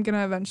time. And then I'm going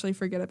to eventually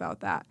forget about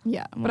that.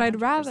 Yeah. 100%. But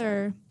I'd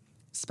rather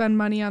spend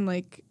money on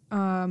like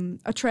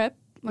a trip,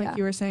 like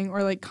you were saying,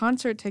 or like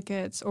concert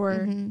tickets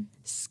or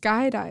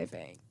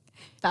skydiving.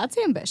 That's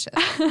ambitious.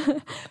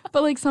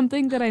 But like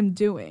something that I'm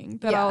doing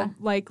that I'll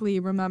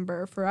likely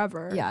remember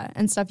forever. Yeah,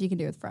 and stuff you can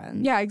do with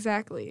friends. Yeah,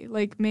 exactly.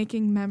 Like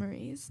making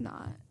memories,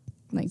 not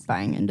like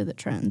buying into the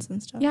trends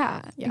and stuff.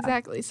 Yeah,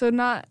 exactly. So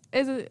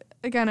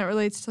again, it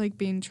relates to like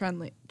being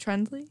trendy.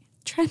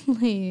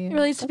 It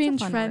relates to being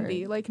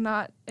trendy, like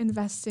not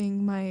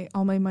investing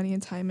all my money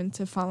and time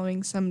into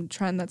following some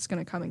trend that's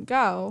going to come and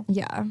go.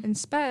 Yeah.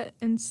 Instead,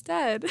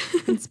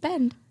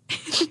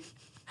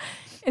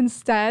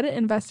 Instead,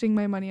 investing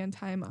my money and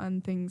time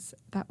on things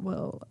that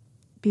will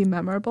be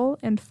memorable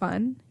and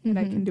fun and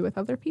I can do with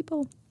other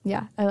people.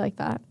 Yeah, I like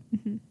that.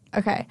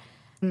 Okay.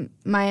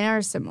 Mine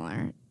are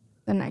similar,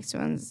 the next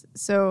ones.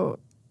 So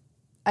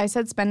I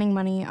said spending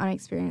money on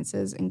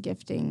experiences and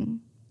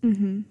gifting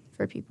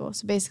for people.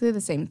 So basically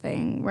the same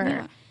thing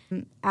where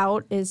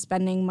out is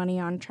spending money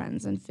on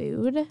trends and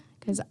food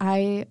because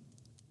I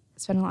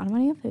spend a lot of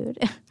money on food.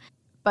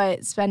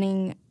 But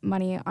spending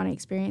money on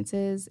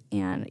experiences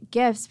and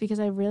gifts because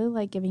I really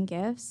like giving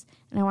gifts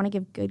and I want to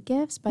give good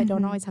gifts, but I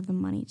don't always have the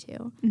money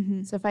to.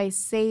 So if I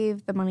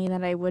save the money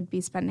that I would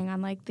be spending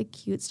on like the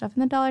cute stuff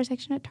in the dollar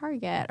section at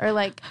Target or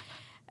like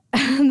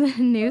the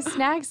new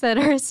snacks that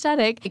are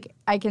aesthetic, like,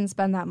 I can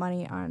spend that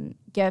money on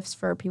gifts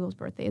for people's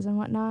birthdays and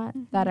whatnot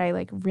that I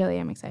like really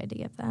am excited to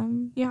give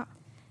them. Yeah.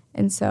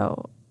 And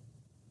so,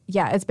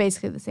 yeah, it's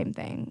basically the same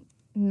thing.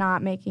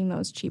 Not making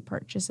those cheap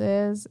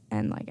purchases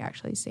and like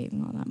actually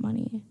saving all that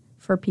money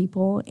for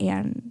people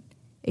and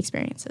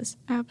experiences.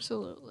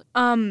 Absolutely.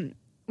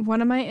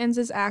 One of my ends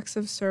is acts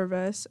of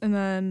service, and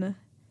then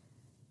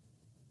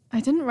I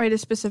didn't write a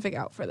specific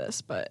out for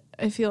this, but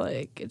I feel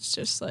like it's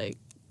just like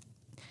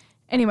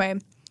anyway.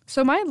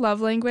 So my love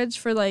language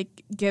for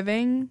like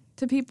giving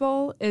to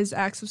people is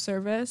acts of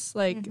service,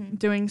 like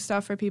doing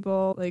stuff for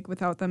people like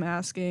without them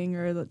asking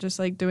or just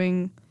like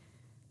doing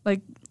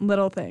like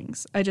little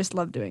things. I just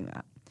love doing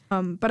that.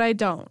 But I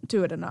don't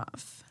do it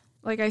enough.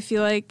 Like I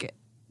feel like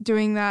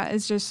doing that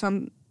is just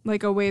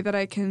like a way that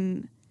I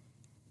can,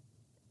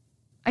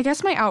 I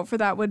guess my out for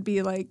that would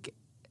be like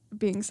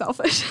being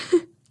selfish.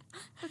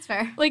 That's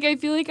fair. Like I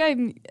feel like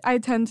I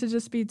tend to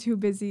just be too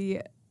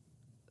busy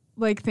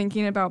like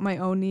thinking about my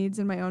own needs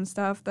and my own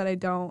stuff that I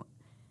don't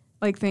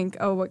like think,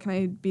 oh, what can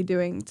I be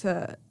doing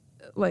to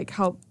like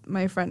help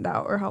my friend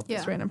out or help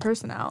this random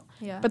person out.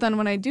 Yeah. But then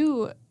when I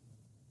do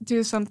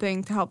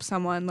something to help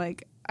someone,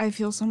 like I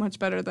feel so much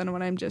better than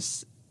when I'm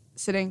just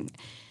sitting.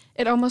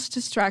 It almost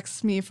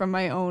distracts me from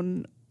my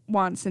own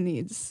wants and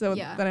needs. So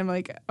that I'm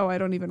like, oh, I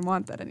don't even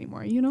want that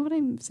anymore. You know what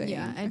I'm saying?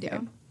 Yeah, I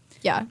do.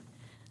 Yeah,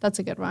 that's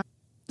a good one.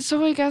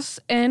 So I guess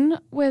in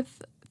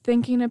with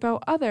thinking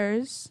about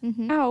others,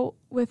 out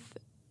with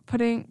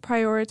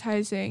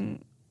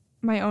prioritizing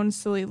my own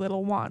silly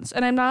little wants.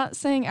 And I'm not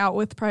saying out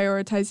with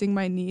prioritizing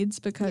my needs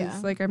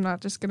because like I'm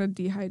not just going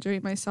to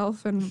dehydrate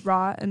myself and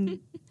rot and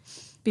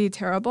be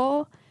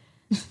terrible.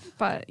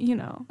 But, you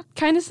know,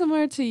 kind of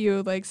similar to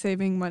you, like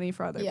saving money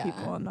for other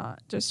people and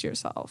not just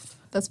yourself.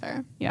 That's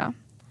fair. Yeah.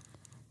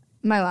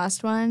 My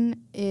last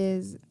one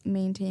is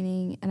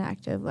maintaining an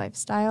active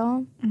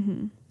lifestyle.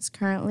 Because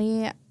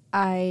currently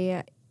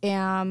I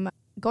am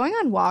going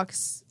on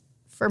walks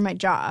for my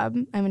job.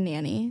 I'm a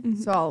nanny,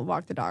 so I'll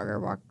walk the dog or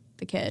walk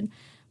the kid.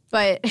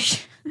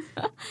 But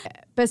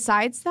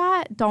besides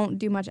that, don't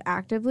do much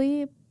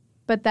actively.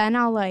 But then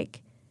I'll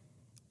like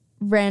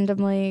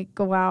randomly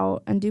go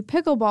out and do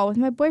pickleball with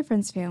my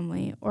boyfriend's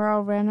family, or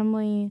I'll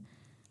randomly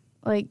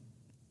like,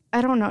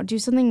 I don't know, do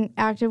something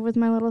active with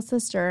my little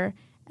sister.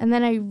 And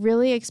then I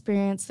really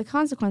experience the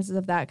consequences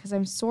of that because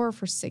I'm sore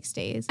for 6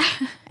 days.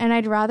 And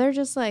I'd rather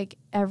just like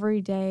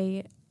every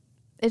day,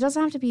 it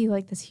doesn't have to be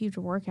like this huge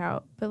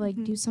workout, but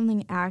like do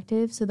something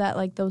active so that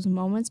like those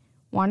moments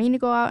wanting to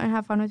go out and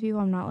have fun with people,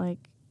 I'm not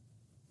like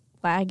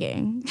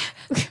lagging.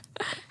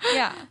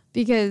 Yeah.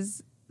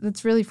 Because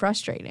that's really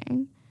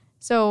frustrating.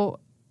 So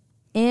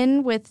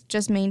in with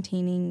just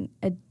maintaining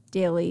a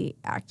daily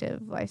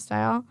active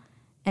lifestyle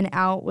and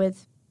out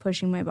with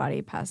pushing my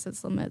body past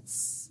its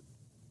limits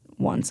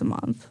once a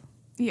month.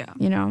 Yeah.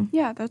 You know?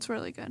 Yeah, that's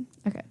really good.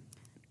 Okay.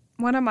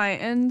 One of my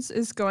ends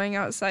is going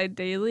outside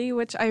daily,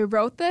 which I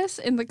wrote this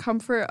in the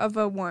comfort of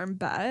a warm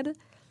bed.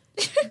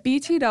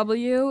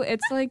 BTW,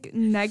 it's like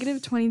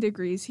negative 20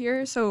 degrees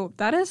here, so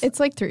that is... It's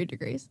like 3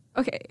 degrees.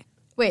 Okay.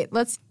 Wait,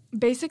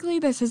 Basically,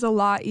 this is a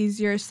lot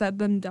easier said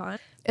than done.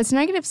 It's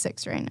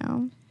 -6 right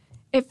now.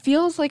 It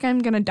feels like I'm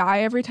going to die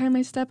every time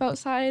I step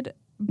outside,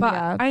 but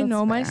Yeah, I that's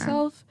know fair.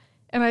 myself,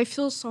 and I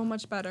feel so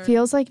much better.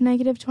 Feels like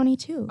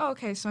 -22. Oh,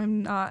 okay, so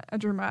I'm not a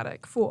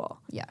dramatic fool.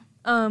 Yeah.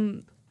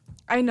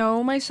 I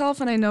know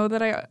myself, and I know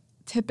that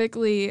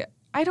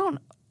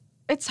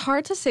it's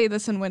hard to say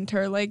this in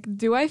winter. Like,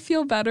 do I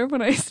feel better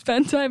when I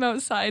spend time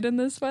outside in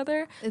this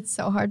weather? It's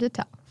so hard to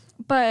tell.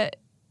 But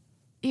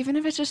even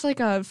if it's just like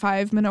a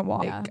 5-minute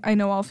walk, I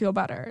know I'll feel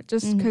better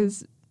just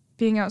because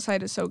being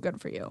outside is so good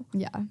for you.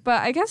 Yeah.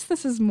 But I guess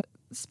this is more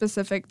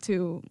specific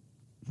to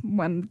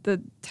when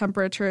the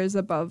temperature is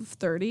above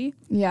 30.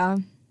 Yeah.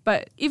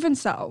 But even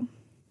so,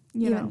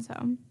 you know.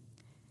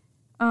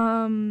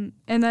 And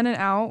then an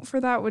out for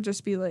that would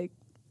just be like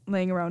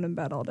laying around in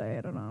bed all day.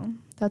 I don't know.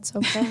 That's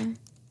so fair.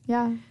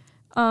 Yeah.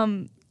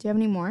 Do you have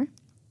any more?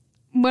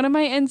 One of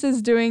my ends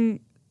is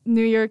doing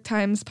New York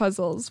Times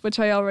puzzles, which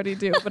I already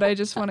do, but I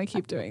just want to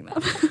keep doing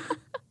them.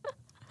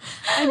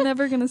 I'm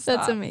never going to stop.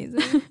 That's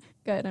amazing.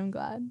 Good, I'm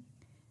glad.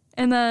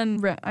 And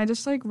then I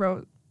just like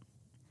wrote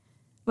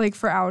like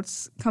for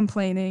outs,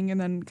 complaining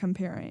and then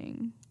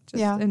comparing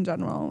just in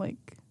general.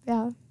 Like,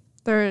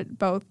 they're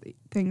both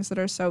things that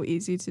are so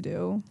easy to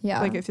do. Yeah.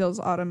 Like it feels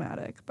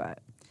automatic, but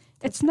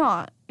it's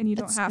not, and you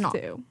don't have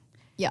to.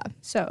 Yeah.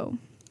 So.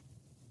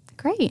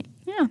 Great.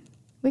 Yeah.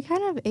 We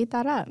kind of ate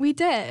that up. We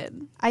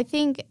did. I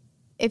think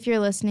if you're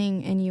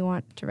listening and you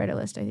want to write a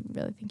list, I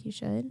really think you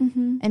should.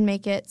 And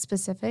make it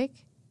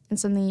specific and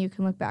something you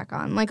can look back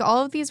on. Like,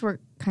 all of these were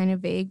kind of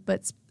vague,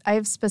 but I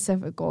have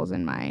specific goals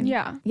in mind.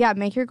 Yeah. Yeah,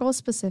 make your goals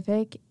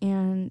specific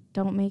and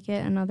don't make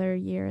it another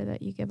year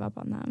that you give up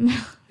on them.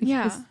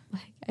 Yeah.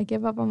 Like, I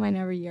give up on mine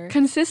every year.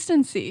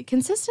 Consistency.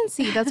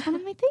 That's one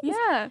of my things.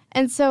 Yeah.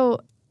 And so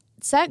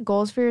set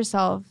goals for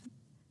yourself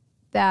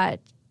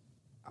that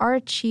are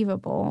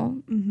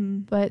achievable,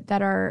 but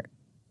that are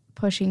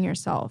pushing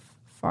yourself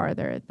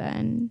farther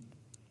than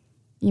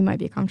you might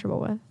be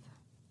comfortable with.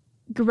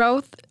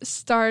 Growth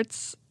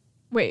starts...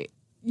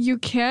 You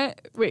can't...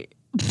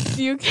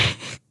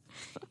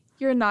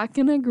 You're not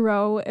going to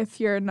grow if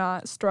you're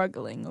not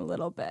struggling a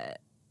little bit.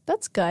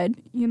 That's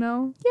good. You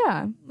know?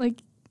 Yeah.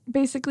 Like,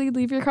 basically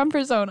leave your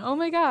comfort zone. Oh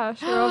my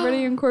gosh, we're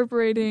already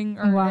incorporating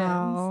our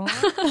Wow.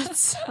 That's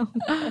so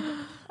good.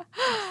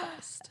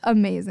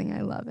 Amazing.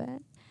 I love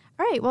it.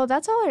 All right. Well,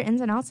 that's all our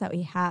ins and outs that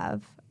we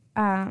have.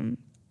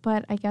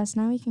 But I guess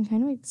now we can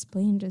kind of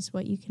explain just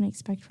what you can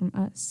expect from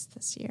us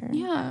this year.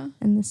 Yeah.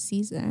 And this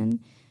season.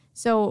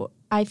 So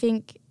I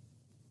think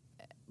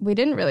we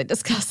didn't really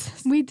discuss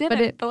this. We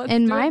didn't. But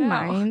in my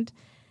mind,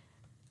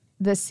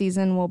 this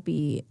season will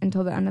be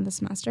until the end of the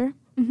semester.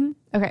 Mm-hmm.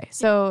 Okay.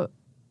 So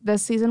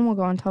this season will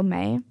go until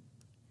May.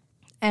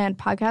 And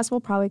podcasts will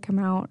probably come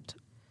out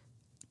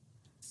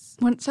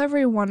once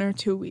every 1 or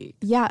 2 weeks.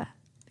 Yeah.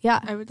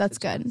 Yeah. I would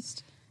that's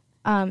suggest.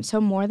 Good.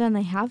 So more than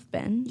they have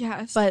been.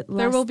 Yes. But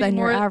less than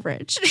your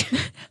average.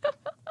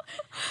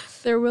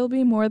 There will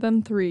be more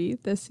than 3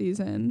 this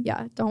season.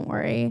 Yeah, don't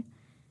worry.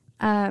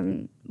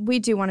 We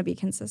do want to be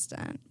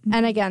consistent. Mm-hmm.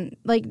 And again,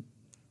 like,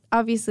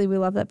 obviously we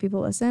love that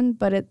people listen,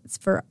 but it's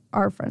for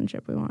our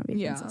friendship. We want to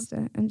be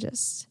consistent and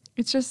just...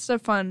 It's just a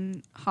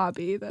fun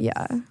hobby that's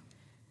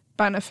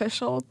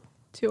beneficial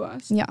to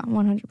us. Yeah,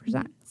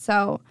 100%.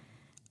 So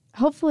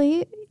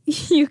hopefully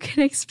you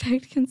can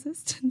expect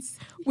consistency.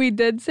 We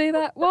did say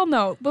that. Well,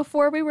 no.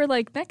 Before we were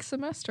like, next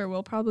semester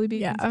we'll probably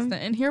be consistent.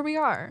 And here we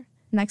are.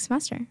 Next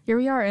semester. Here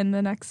we are in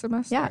the next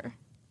semester. Yeah.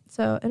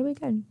 So it'll be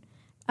good.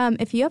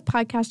 If you have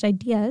podcast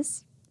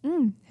ideas,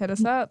 hit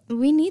us up.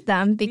 We need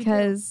them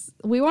because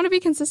we want to be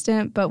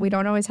consistent, but we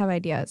don't always have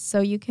ideas.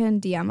 So you can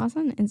DM us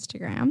on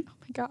Instagram. Oh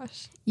my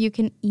gosh. You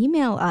can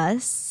email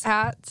us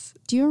at...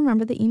 Do you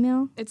remember the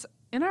email? It's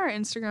in our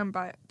Instagram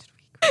bio.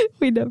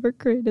 We never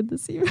created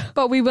this email.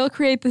 But we will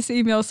create this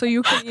email, so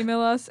you can email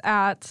us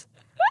at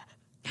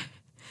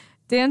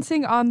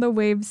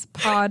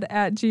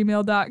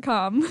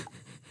dancingonthewavespod@gmail.com.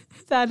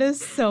 That is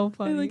so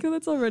funny. I like how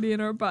that's already in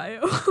our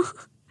bio.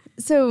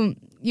 So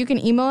you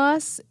can email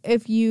us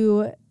if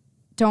you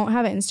don't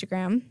have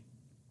Instagram,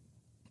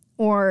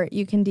 or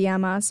you can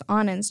DM us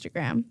on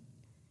Instagram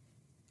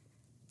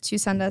to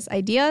send us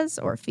ideas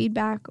or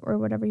feedback or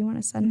whatever you want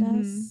to send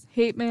us.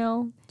 Hate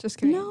mail. Just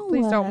kidding. No.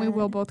 Please don't. We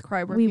will both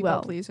cry. We're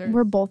people pleasers.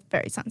 We're both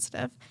very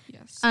sensitive.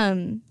 Yes.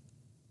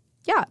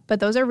 Yeah, but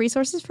those are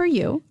resources for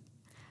you.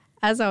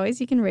 As always,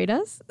 you can rate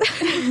us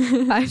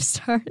 5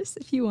 stars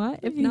if you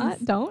want. If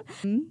not, don't.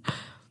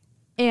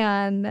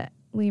 And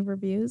leave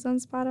reviews on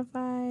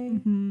Spotify.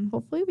 Mm-hmm.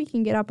 Hopefully we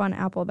can get up on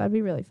Apple. That'd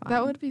be really fun.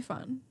 That would be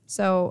fun.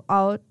 So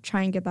I'll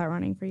try and get that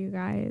running for you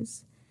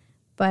guys.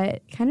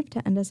 But kind of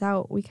to end us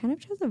out, we kind of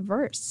chose a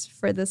verse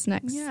for this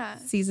next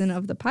season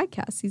of the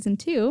podcast, season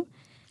 2.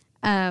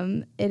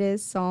 It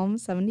is Psalm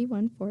 71:14. Do you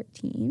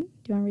want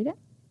to read it?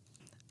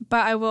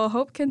 But I will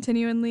hope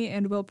continually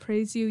and will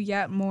praise you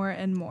yet more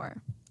and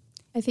more.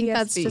 I think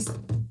that's just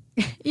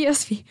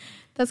ESV.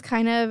 That's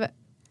kind of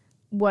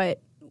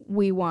what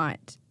we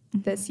want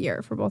this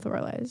year for both of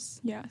our lives.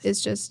 Yes.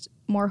 It's just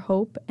more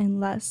hope and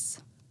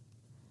less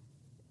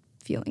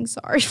feeling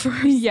sorry for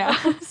ourselves.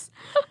 Yes.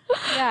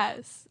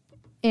 Yes.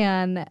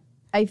 And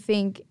I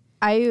think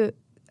I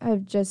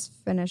have just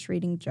finished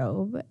reading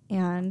Job,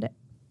 and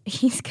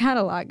he's got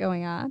a lot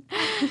going on.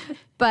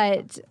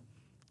 But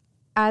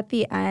at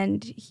the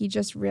end, he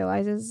just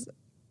realizes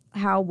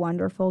how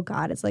wonderful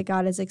God is. Like,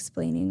 God is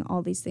explaining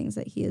all these things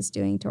that he is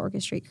doing to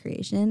orchestrate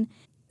creation.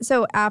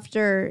 So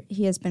after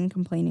he has been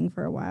complaining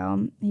for a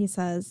while, he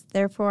says,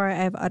 "Therefore I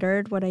have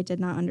uttered what I did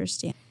not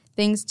understand,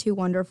 things too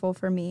wonderful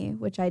for me,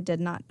 which I did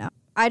not know."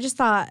 I just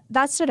thought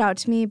that stood out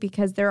to me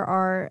because there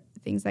are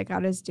things that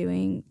God is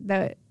doing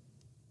that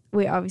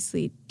we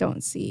obviously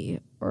don't see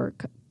or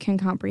can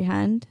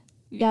comprehend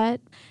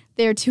yet.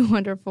 They're too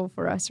wonderful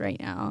for us right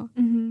now.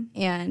 Mm-hmm.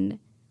 And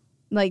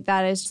like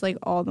that is just like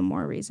all the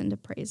more reason to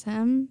praise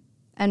him.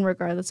 And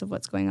regardless of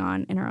what's going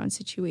on in our own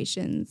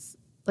situations,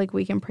 like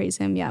we can praise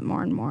him yet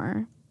more and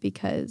more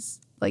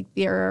because like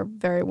there are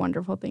very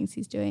wonderful things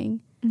he's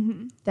doing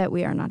that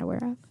we are not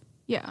aware of.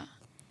 Yeah.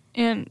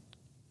 And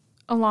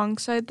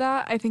alongside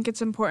that, I think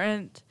it's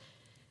important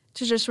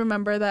to just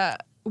remember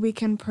that we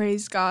can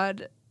praise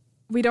God.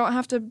 We don't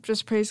have to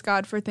just praise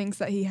God for things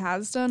that he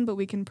has done, but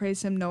we can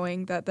praise him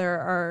knowing that there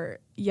are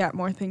yet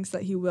more things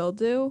that he will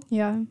do.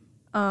 Yeah.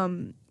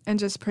 And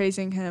just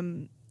praising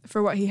him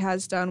for what he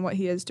has done, what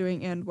he is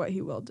doing, and what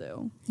he will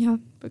do. Yeah.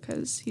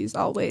 Because he's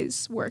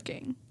always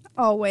working.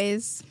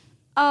 Always.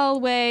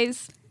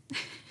 Always.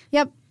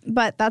 Yep.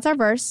 But that's our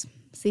verse.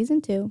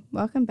 Season 2.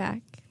 Welcome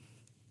back.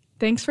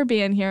 Thanks for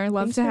being here.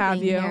 Love to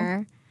have you.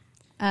 Here.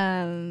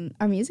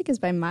 Our music is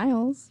by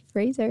Miles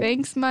Fraser.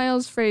 Thanks,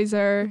 Miles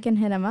Fraser. You can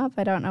hit him up.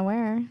 I don't know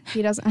where.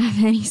 He doesn't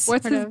have any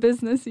What's his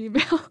business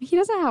email? He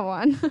doesn't have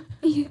one.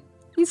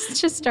 He's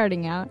just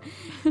starting out.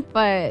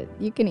 But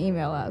you can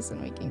email us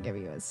and we can give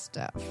you his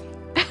stuff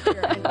if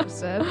you're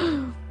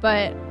interested.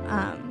 But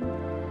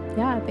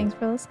yeah, thanks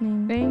for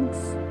listening. Thanks.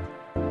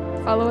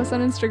 Follow us on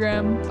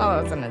Instagram.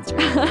 Follow us on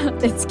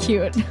Instagram. It's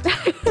cute.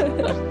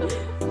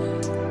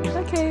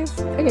 Okay.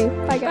 Okay,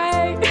 bye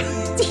guys. Bye.